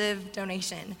 expensive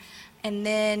donation. And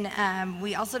then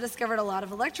we also discovered a lot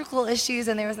of electrical issues,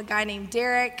 and there was a guy named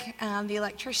Derek, the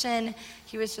electrician.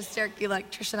 He was just Derek the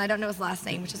electrician. I don't know his last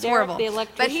name, which is Derek horrible. the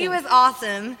electrician. But he was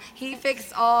awesome. He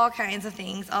fixed all kinds of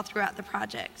things all throughout the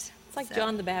project. It's like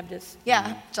John the Baptist.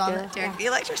 Yeah, Derek the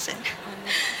electrician.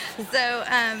 So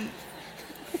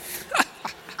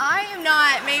I am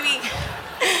not maybe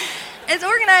as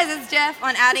organized as Jeff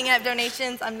on adding up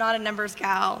donations. I'm not a numbers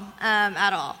gal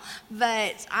at all.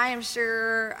 But I am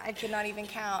sure I could not even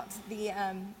count the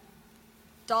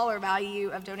dollar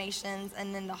value of donations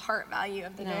and then the heart value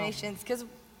of the donations. Because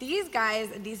these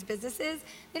guys and these businesses,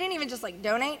 they didn't even just like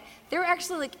donate. They were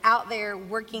actually like out there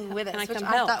working with us, which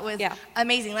I thought was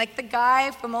amazing. Like the guy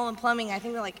from Mullen Plumbing, I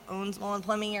think that like owns Mullen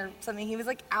Plumbing or something. He was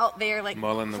like out there like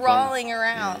crawling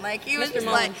around. Yeah. Like he was just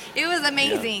like, it was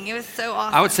amazing. Yeah. It was so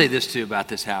awesome. I would say this too about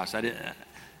this house. I didn't.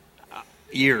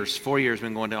 4 years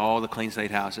been going to all the Clean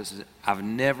Slate houses. I've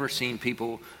never seen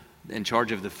people in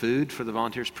charge of the food for the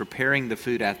volunteers preparing the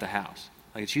food at the house.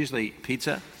 Like it's usually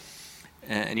pizza.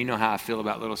 And you know how I feel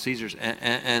about Little Caesars.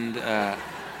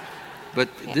 But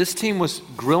this team was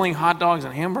grilling hot dogs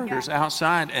and hamburgers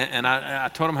outside. And I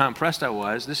told them how impressed I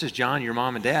was. This is John, your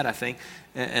mom and dad, I think.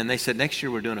 And they said, next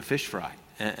year we're doing a fish fry.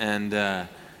 And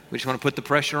we just want to put the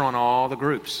pressure on all the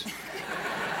groups.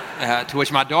 To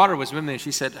which my daughter was with me, and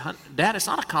she said, Dad, it's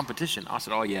not a competition. I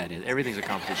said, oh, yeah, it is. Everything's a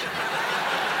competition.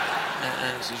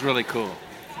 And this is really cool.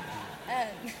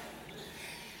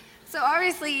 So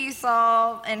obviously you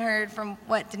saw and heard from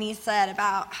what Denise said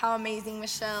about how amazing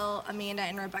Michelle, Amanda,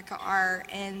 and Rebecca are.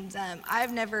 And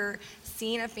I've never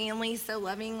seen a family so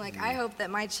loving. Like I hope that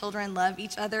my children love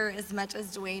each other as much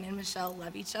as Dwayne and Michelle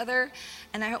love each other.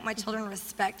 And I hope my children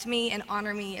respect me and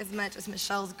honor me as much as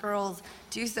Michelle's girls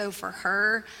do so for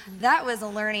her. That was a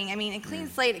learning. I mean, in Clean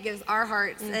Slate, it gives our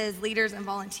hearts as leaders and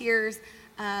volunteers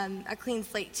a clean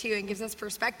slate too, and gives us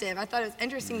perspective. I thought it was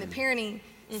interesting, the parenting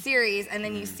series, and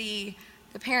then you see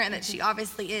the parent that she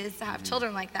obviously is to have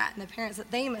children like that, and the parents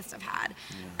that they must have had.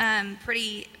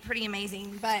 Pretty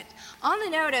amazing. But on the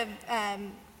note of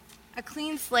a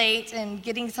clean slate and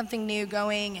getting something new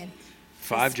going, and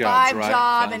five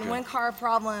job and one car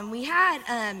problem, we had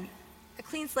a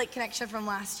clean slate connection from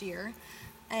last year.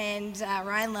 And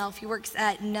Ryan Lelf, he works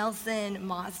at Nelson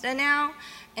Mazda now.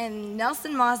 And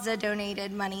Nelson Mazda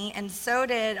donated money, and so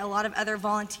did a lot of other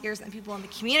volunteers and people in the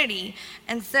community.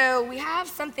 And so we have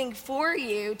something for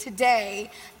you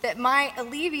today that might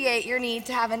alleviate your need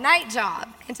to have a night job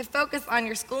and to focus on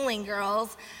your schooling,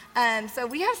 girls. So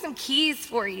we have some keys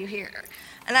for you here.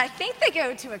 And I think they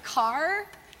go to a car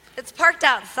that's parked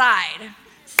outside.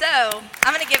 So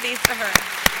I'm going to give these to her.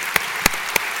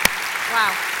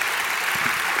 Wow.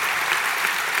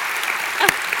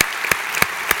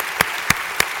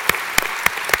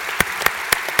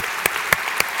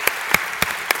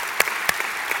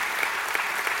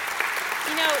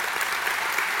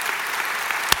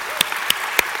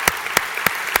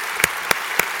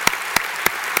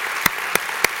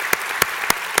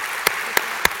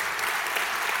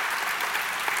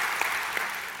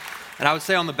 And I would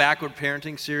say on the Backward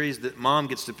Parenting series that mom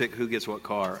gets to pick who gets what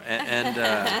car.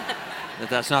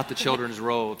 That's not the children's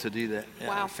role to do that.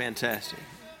 Wow. Fantastic.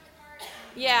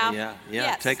 Yeah. Yeah.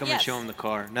 Yes, Take them and yes. show them the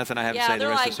car. Nothing I have to Yeah, say. The they're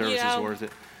rest like, of the service you know- is worth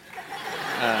it.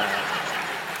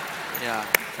 Yeah.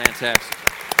 Fantastic.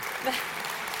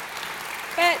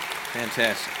 But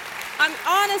Fantastic.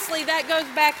 honestly, that goes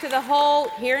back to the whole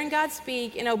hearing God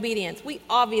speak and obedience. We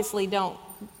obviously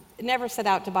never set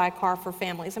out to buy a car for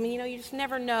families. I mean, you just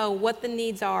never know what the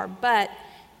needs are, but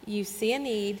you see a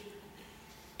need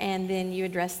and then you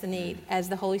address the need as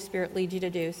the Holy Spirit leads you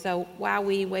to do. So,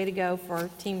 way to go for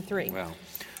Team 3. Well,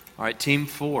 all right, Team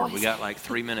 4. We got like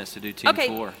 3 minutes to do Team Okay,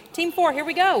 4. Team 4, here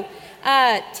we go.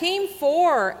 Team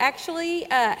 4 actually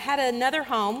had another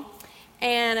home,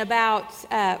 and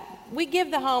we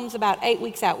give the homes about 8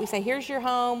 weeks out. We say, here's your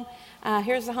home,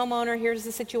 here's the homeowner, here's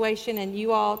the situation, and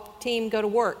you all, team, go to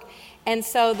work. And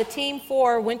so the Team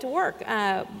 4 went to work.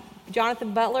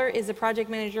 Jonathan Butler is the project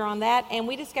manager on that, and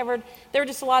we discovered there were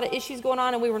just a lot of issues going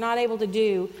on, and we were not able to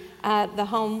do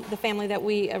the family that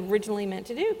we originally meant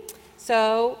to do.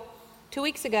 So 2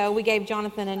 weeks ago, we gave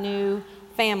Jonathan a new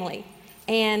family,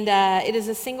 and it is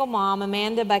a single mom,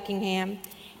 Amanda Buckingham,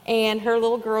 and her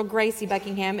little girl, Gracie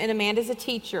Buckingham, and Amanda's a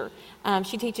teacher.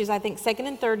 She teaches, I think, 2nd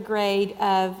and 3rd grade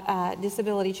of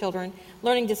disability children,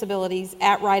 learning disabilities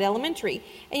at Wright Elementary.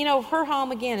 And her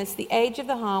home, again, it's the age of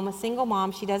the home, a single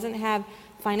mom. She doesn't have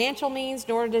financial means,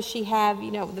 nor does she have,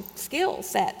 the skill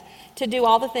set to do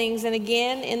all the things. And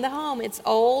again, in the home, it's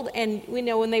old, and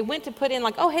when they went to put in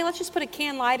like, oh, hey, let's just put a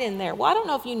can light in there. Well, I don't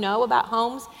know if you know about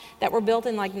homes that were built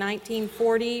in like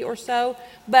 1940 or so,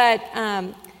 but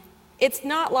it's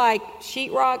not like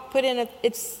sheetrock put in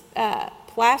it's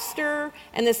plaster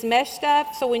and this mesh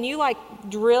stuff. So when you like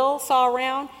drill saw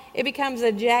around, it becomes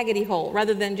a jaggedy hole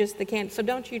rather than just the can. So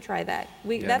don't you try that.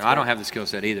 I don't have the skill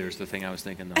set either is the thing I was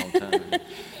thinking the whole time.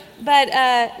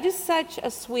 But just such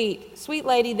a sweet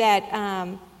lady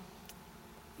that,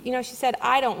 she said,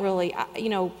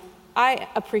 I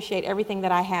appreciate everything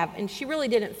that I have. And she really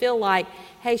didn't feel like,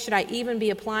 hey, should I even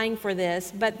be applying for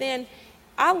this? But then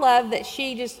I love that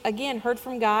she just, again, heard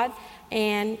from God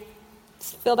and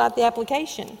filled out the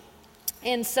application.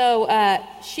 And so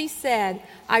she said,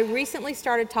 I recently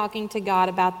started talking to God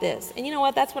about this. And you know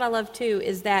what? That's what I love too,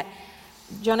 is that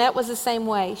Jonette was the same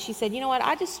way. She said, you know what?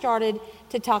 I just started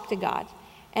to talk to God.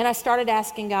 And I started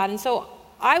asking God. And so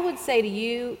I would say to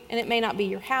you, and it may not be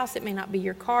your house, it may not be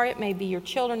your car, it may be your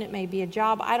children, it may be a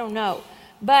job, I don't know.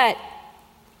 But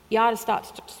you ought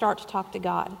to start to talk to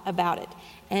God about it.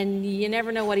 And you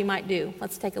never know what he might do.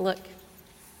 Let's take a look.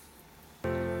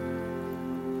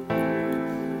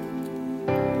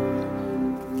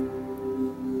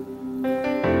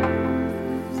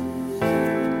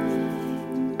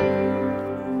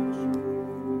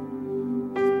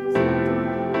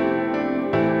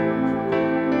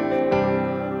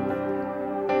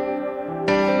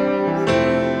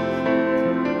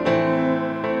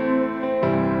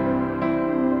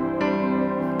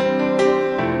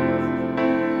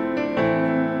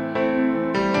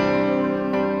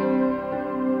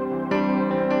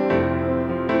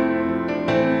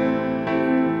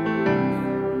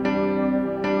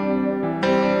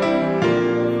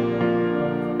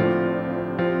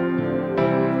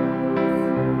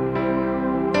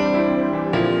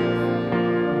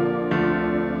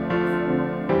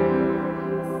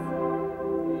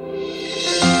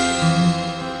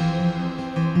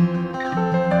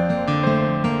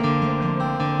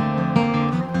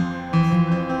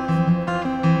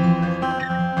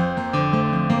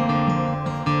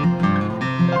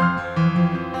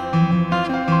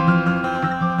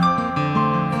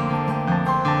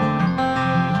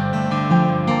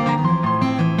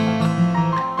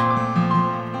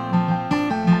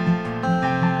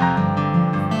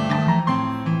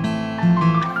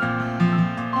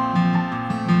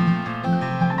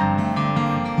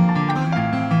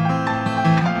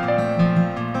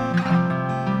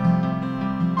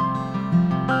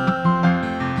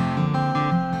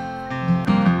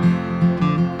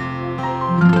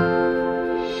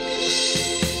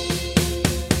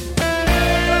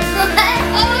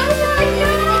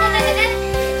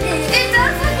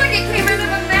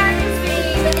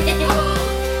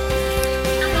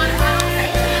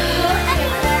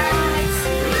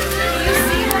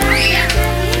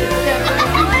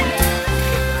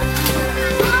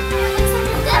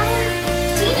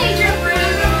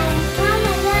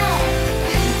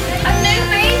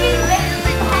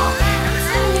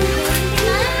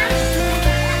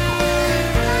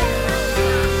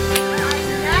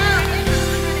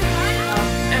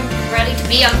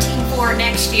 be on Team 4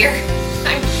 next year.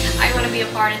 I want to be a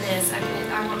part of this.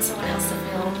 I want someone else to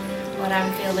feel what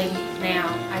I'm feeling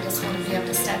now. I just want to be able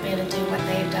to step in and do what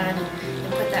they've done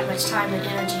and put that much time and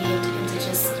energy into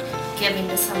just giving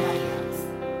to somebody else.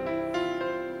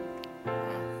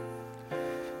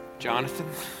 Jonathan,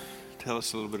 tell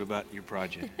us a little bit about your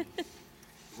project.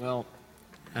 Well,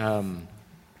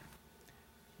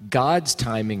 God's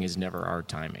timing is never our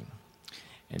timing.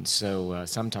 And so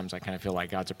sometimes I kind of feel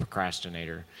like God's a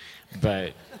procrastinator,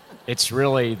 but it's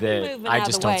really that I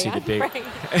just don't see the big.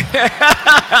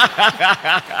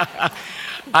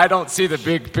 I don't see the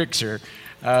big picture,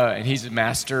 and he's a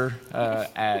master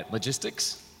at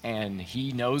logistics, and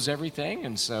he knows everything,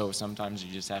 and so sometimes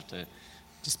you just have to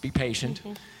just be patient.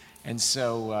 Mm-hmm. And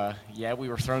so, we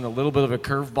were thrown a little bit of a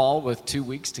curveball with 2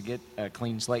 weeks to get a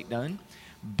clean slate done,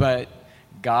 but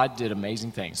God did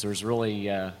amazing things. There's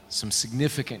really some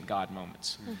significant God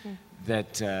moments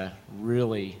that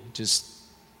really just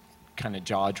kind of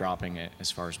jaw-dropping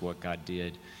as far as what God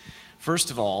did.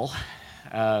 First of all,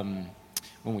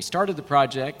 when we started the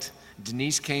project,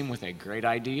 Denise came with a great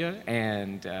idea,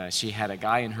 and she had a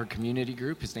guy in her community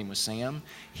group. His name was Sam.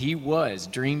 He was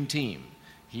Dream Team.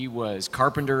 He was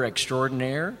carpenter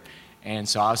extraordinaire, and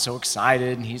so I was so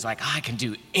excited, and he's like, I can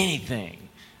do anything.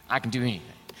 I can do anything.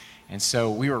 And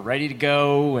so we were ready to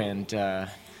go, and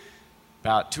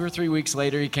about 2 or 3 weeks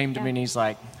later, he came to me, and he's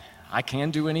like, I can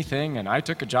do anything, and I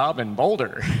took a job in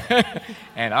Boulder,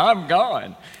 and I'm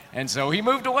gone. And so he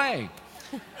moved away.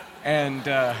 And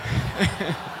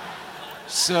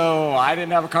so I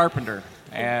didn't have a carpenter,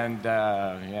 and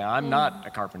I'm not a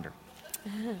carpenter.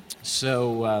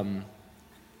 So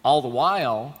all the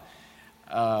while,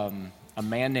 a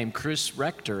man named Chris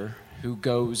Rector, who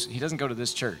he doesn't go to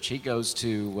this church, he goes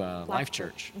to Life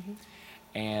Church.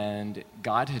 And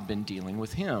God had been dealing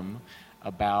with him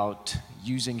about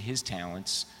using his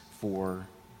talents for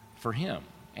him.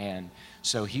 And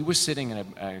so he was sitting in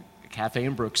a cafe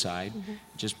in Brookside,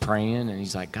 just praying, and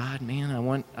he's like, God, man,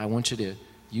 I want you to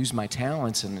use my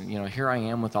talents, and here I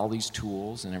am with all these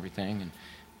tools and everything,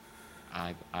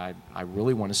 and I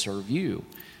really want to serve you.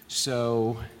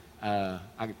 So out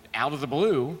of the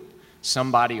blue,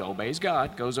 somebody obeys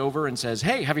God, goes over and says,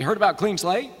 hey, have you heard about Clean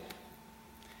Slate?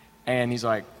 And he's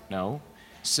like, no.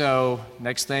 So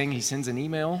next thing, he sends an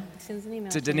email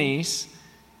to Denise,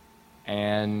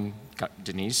 and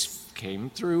Denise came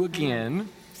through again.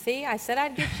 See, I said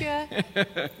I'd get you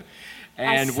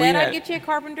I'd get you a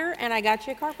carpenter, and I got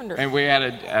you a carpenter. And we had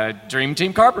a Dream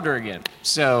Team carpenter again.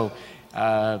 So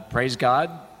praise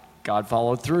God, God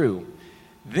followed through.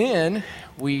 Then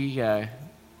we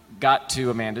got to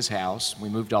Amanda's house. We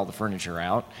moved all the furniture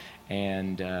out,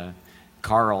 and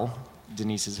Carl,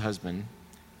 Denise's husband,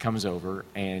 comes over,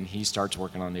 and he starts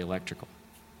working on the electrical.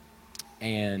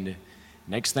 And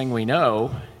next thing we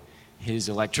know, his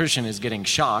electrician is getting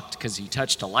shocked because he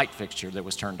touched a light fixture that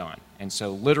was turned on. And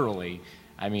so literally,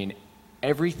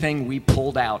 everything we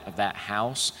pulled out of that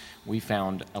house, we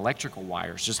found electrical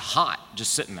wires, just hot,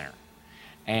 just sitting there.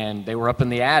 And they were up in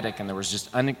the attic, and there was just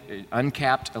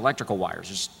uncapped electrical wires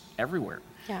just everywhere.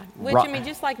 Yeah, which,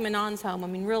 just like Manon's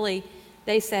home, really,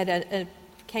 they said,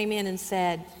 came in and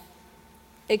said,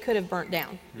 it could have burnt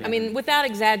down. Yeah. Without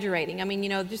exaggerating.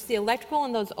 Just the electrical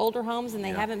in those older homes, and they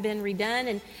haven't been redone.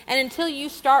 And until you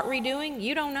start redoing,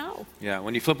 you don't know. Yeah,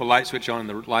 when you flip a light switch on and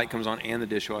the light comes on and the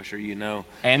dishwasher, you know.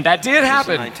 And that did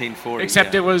happen. 1940.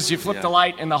 Except it was you flipped the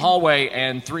light in the hallway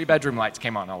and 3 bedroom lights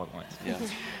came on all at once. Yeah.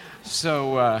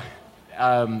 So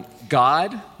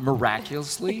God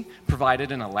miraculously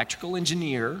provided an electrical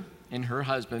engineer in her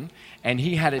husband, and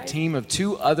he had a team of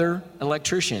 2 other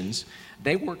electricians.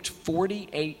 They worked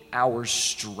 48 hours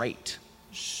straight,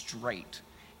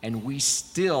 and we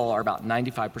still are about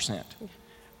 95%.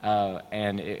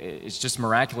 And it's just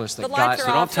miraculous that God. So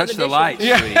don't touch the lights.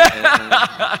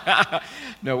 Yeah.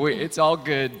 No, it's all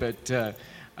good, but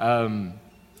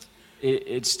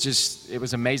it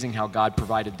was amazing how God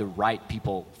provided the right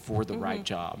people for the right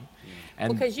job.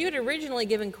 And because you had originally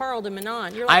given Carl to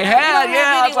Manon. You're like,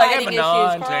 I was like, hey,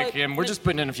 Manon, take him. We're just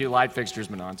putting in a few light fixtures,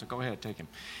 Manon, so go ahead, take him.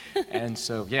 And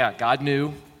so, God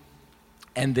knew.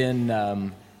 And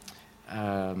then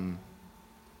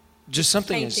just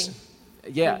something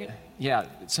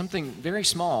something very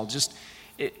small.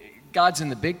 God's in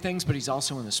the big things, but he's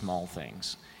also in the small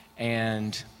things.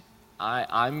 And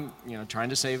I'm trying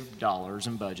to save dollars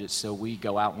and budgets, so we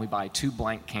go out and we buy 2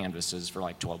 blank canvases for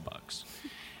like $12.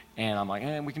 And I'm like,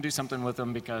 we can do something with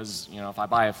them because, if I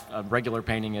buy a regular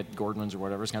painting at Gordman's or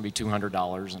whatever, it's going to be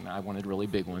 $200, and I wanted really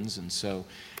big ones. And so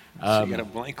you got a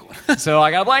blank one. So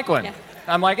I got a blank one. Yeah.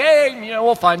 I'm like, hey,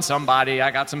 we'll find somebody.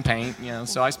 I got some paint,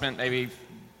 So I spent maybe,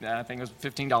 I think it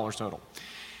was $15 total.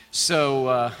 So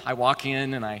I walk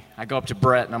in, and I go up to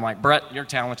Brett, and I'm like, Brett, you're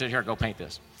talented. Here, go paint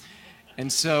this. And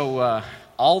so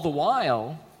all the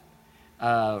while,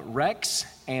 Rex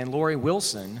and Lori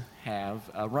Wilson have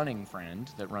a running friend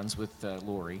that runs with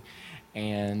Lori,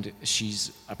 and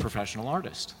she's a professional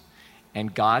artist.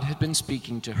 And God had been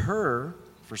speaking to her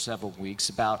for several weeks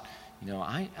about,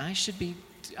 I should be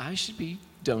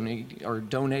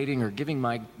donating or giving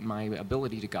my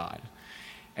ability to God.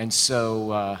 And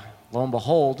so, lo and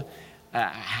behold,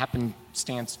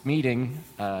 happenstance meeting,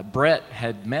 Brett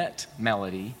had met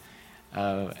Melody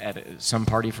at some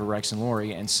party for Rex and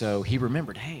Lori, and so he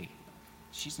remembered, hey,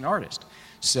 she's an artist.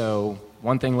 So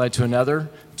one thing led to another.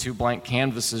 2 blank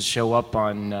canvases show up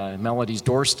on Melody's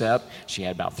doorstep. She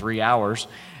had about 3 hours,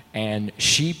 and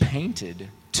she painted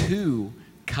 2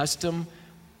 custom,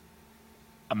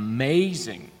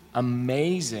 amazing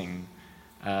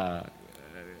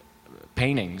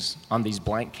paintings on these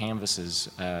blank canvases.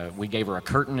 We gave her a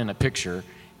curtain and a picture,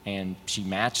 and she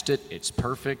matched it. It's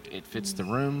perfect. It fits the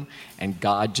room, and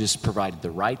God just provided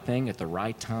the right thing at the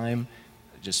right time,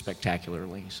 just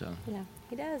spectacularly. So yeah,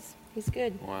 He does. He's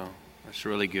good. Wow, that's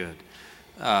really good.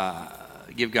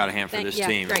 Give God a hand for this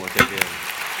team great. and what they did.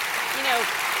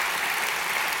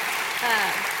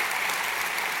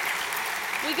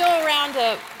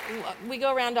 We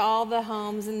go around to all the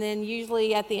homes, and then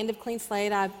usually at the end of Clean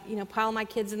Slate, I pile my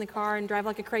kids in the car and drive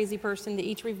like a crazy person to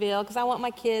each reveal, because I want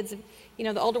my kids,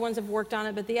 the older ones have worked on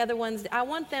it, but the other ones, I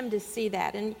want them to see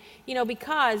that. And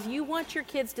because you want your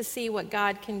kids to see what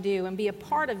God can do and be a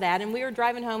part of that. And we were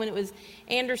driving home, and it was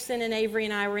Anderson and Avery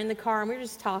and I were in the car, and we were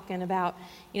just talking about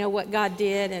what God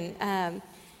did. And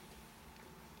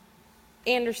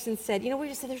Anderson said, we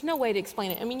just said, there's no way to explain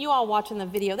it. I mean, you all watching the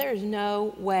video, there is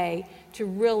no way to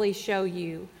really show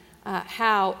you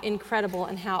how incredible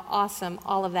and how awesome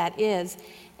all of that is.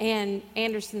 And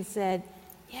Anderson said,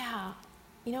 yeah,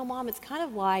 Mom, it's kind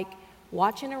of like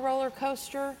watching a roller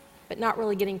coaster, but not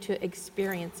really getting to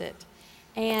experience it.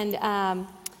 And,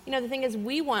 the thing is,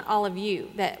 we want all of you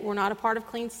that were not a part of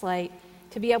Clean Slate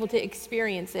to be able to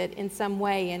experience it in some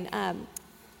way. And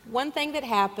one thing that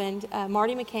happened,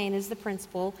 Marty McCain is the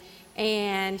principal,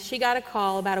 and she got a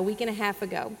call about a week and a half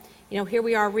ago. Here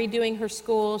we are redoing her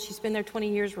school. She's been there 20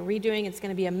 years. We're redoing. It's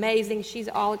going to be amazing. She's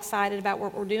all excited about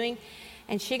what we're doing.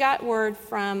 And she got word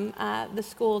from the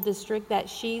school district that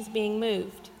she's being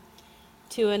moved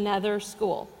to another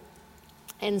school.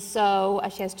 And so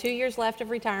she has 2 years left of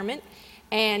retirement,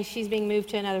 and she's being moved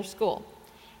to another school.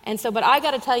 And so, but I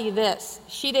got to tell you this.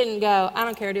 She didn't go, I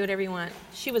don't care, do whatever you want.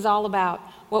 She was all about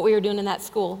what we were doing in that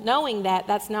school, knowing that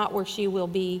that's not where she will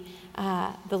be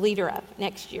the leader of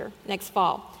next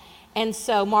fall. And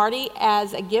so, Marty,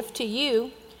 as a gift to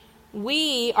you,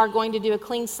 we are going to do a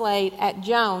Clean Slate at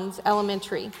Jones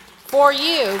Elementary for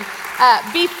you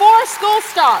before school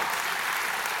starts,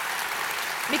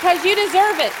 because you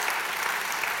deserve it.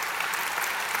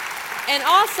 And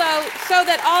also, so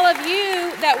that all of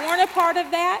you that weren't a part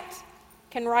of that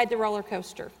can ride the roller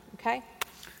coaster, okay?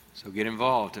 So get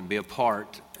involved and be a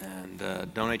part,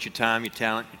 and donate your time, your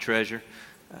talent, your treasure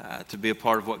to be a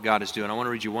part of what God is doing. I want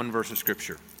to read you one verse of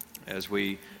Scripture as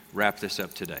we wrap this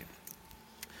up today.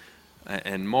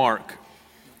 And Mark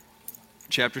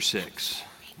chapter 6,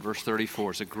 verse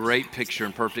 34 is a great picture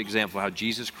and perfect example of how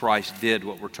Jesus Christ did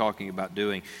what we're talking about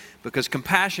doing, because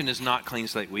compassion is not Clean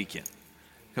Slate Weekend.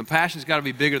 Compassion's got to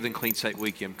be bigger than Clean Slate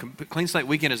Weekend. Clean Slate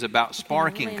Weekend is about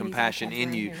sparking compassion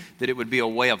in you, that it would be a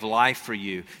way of life for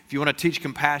you. If you want to teach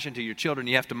compassion to your children,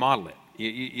 you have to model it.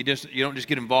 You don't just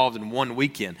get involved in one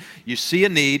weekend. You see a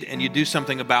need and you do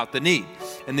something about the need.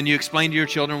 And then you explain to your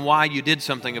children why you did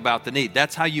something about the need.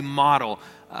 That's how you model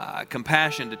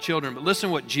compassion to children. But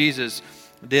listen what Jesus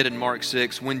did in Mark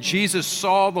 6. When Jesus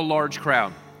saw the large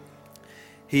crowd,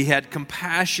 he had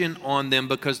compassion on them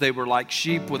because they were like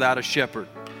sheep without a shepherd.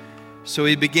 So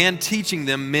he began teaching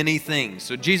them many things.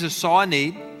 So Jesus saw a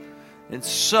need, and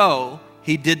so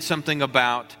he did something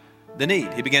about the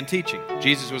need. He began teaching.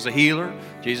 Jesus was a healer.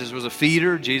 Jesus was a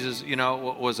feeder. Jesus,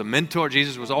 was a mentor.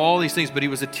 Jesus was all these things, but he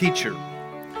was a teacher.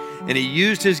 And he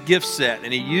used his gift set,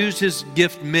 and he used his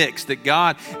gift mix that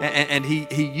God, and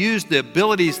he used the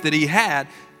abilities that he had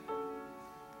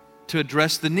to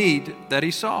address the need that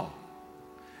he saw.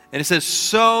 And it says,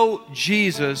 so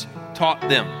Jesus taught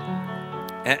them.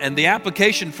 And the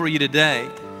application for you today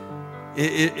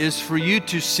is for you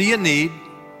to see a need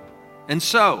and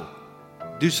so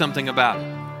do something about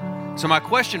it. So my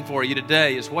question for you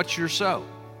today is, what's your so?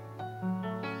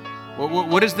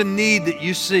 What is the need that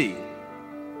you see?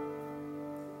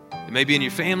 It may be in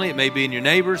your family, it may be in your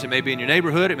neighbors, it may be in your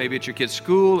neighborhood, it may be at your kid's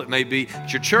school, it may be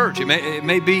at your church, it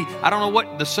may be, I don't know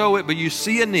what the so is, but you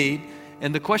see a need,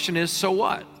 and the question is, so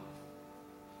what?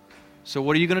 So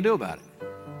what are you going to do about it?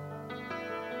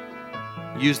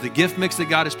 use the gift mix that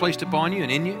God has placed upon you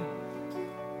and in you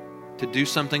to do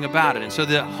something about it. And so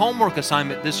the homework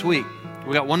assignment this week,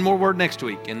 we got one more word next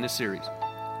week in this series.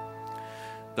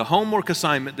 The homework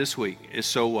assignment this week is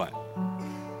so what?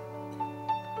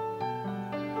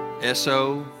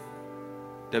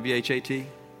 S-O-W-H-A-T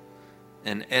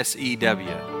and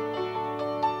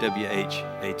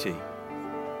S-E-W-W-H-A-T.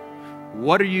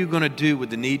 What are you going to do with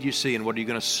the need you see, and what are you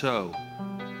going to sow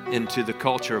into the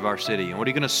culture of our city? And what are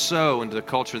you going to sow into the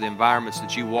culture of the environments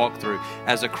that you walk through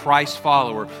as a Christ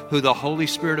follower who the Holy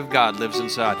Spirit of God lives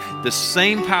inside? The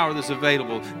same power that's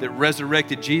available that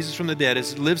resurrected Jesus from the dead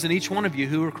lives in each one of you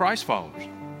who are Christ followers.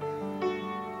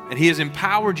 And He has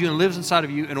empowered you and lives inside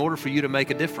of you in order for you to make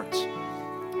a difference.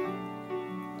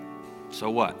 So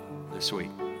what this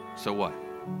week? So what?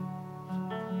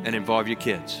 And involve your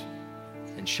kids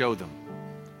and show them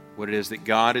what it is that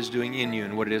God is doing in you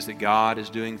and what it is that God is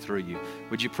doing through you.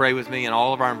 Would you pray with me in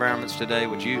all of our environments today?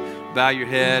 Would you bow your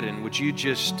head and would you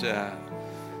just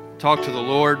talk to the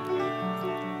Lord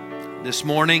this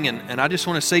morning? And I just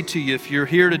want to say to you, if you're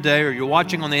here today or you're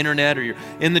watching on the internet or you're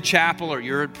in the chapel or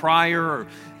you're at Pryor or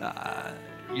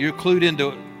you're clued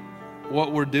into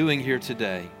what we're doing here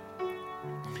today,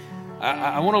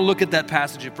 I want to look at that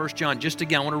passage in 1 John just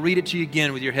again. I want to read it to you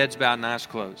again with your heads bowed and eyes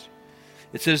closed.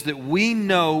 It says that we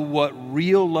know what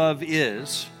real love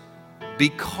is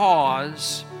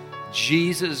because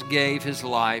Jesus gave His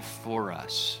life for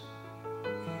us.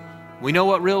 We know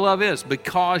what real love is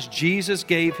because Jesus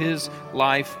gave His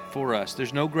life for us.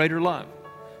 There's no greater love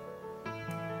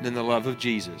than the love of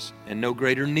Jesus, and no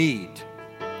greater need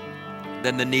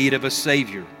than the need of a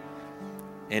Savior.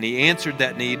 And He answered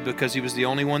that need because He was the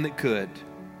only one that could.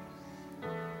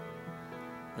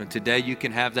 And today you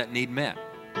can have that need met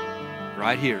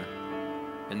right here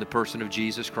in the person of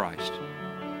Jesus Christ.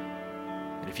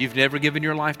 And if you've never given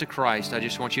your life to Christ, I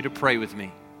just want you to pray with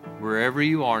me. Wherever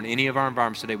you are in any of our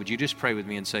environments today, would you just pray with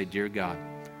me and say, Dear God,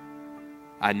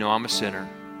 I know I'm a sinner,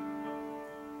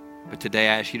 but today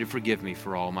I ask you to forgive me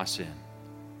for all my sin.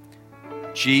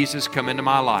 Jesus, come into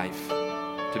my life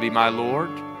to be my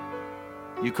Lord.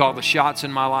 You call the shots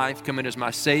in my life. Come in as my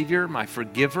Savior, my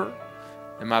forgiver,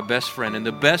 and my best friend. In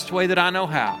the best way that I know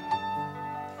how,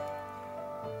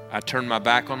 I turn my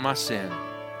back on my sin,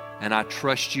 and I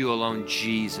trust you alone,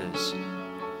 Jesus,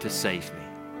 to save me.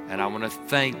 And I want to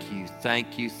thank you,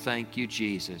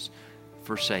 Jesus,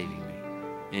 for saving me.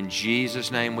 In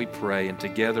Jesus' name we pray, and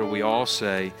together we all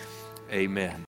say, amen.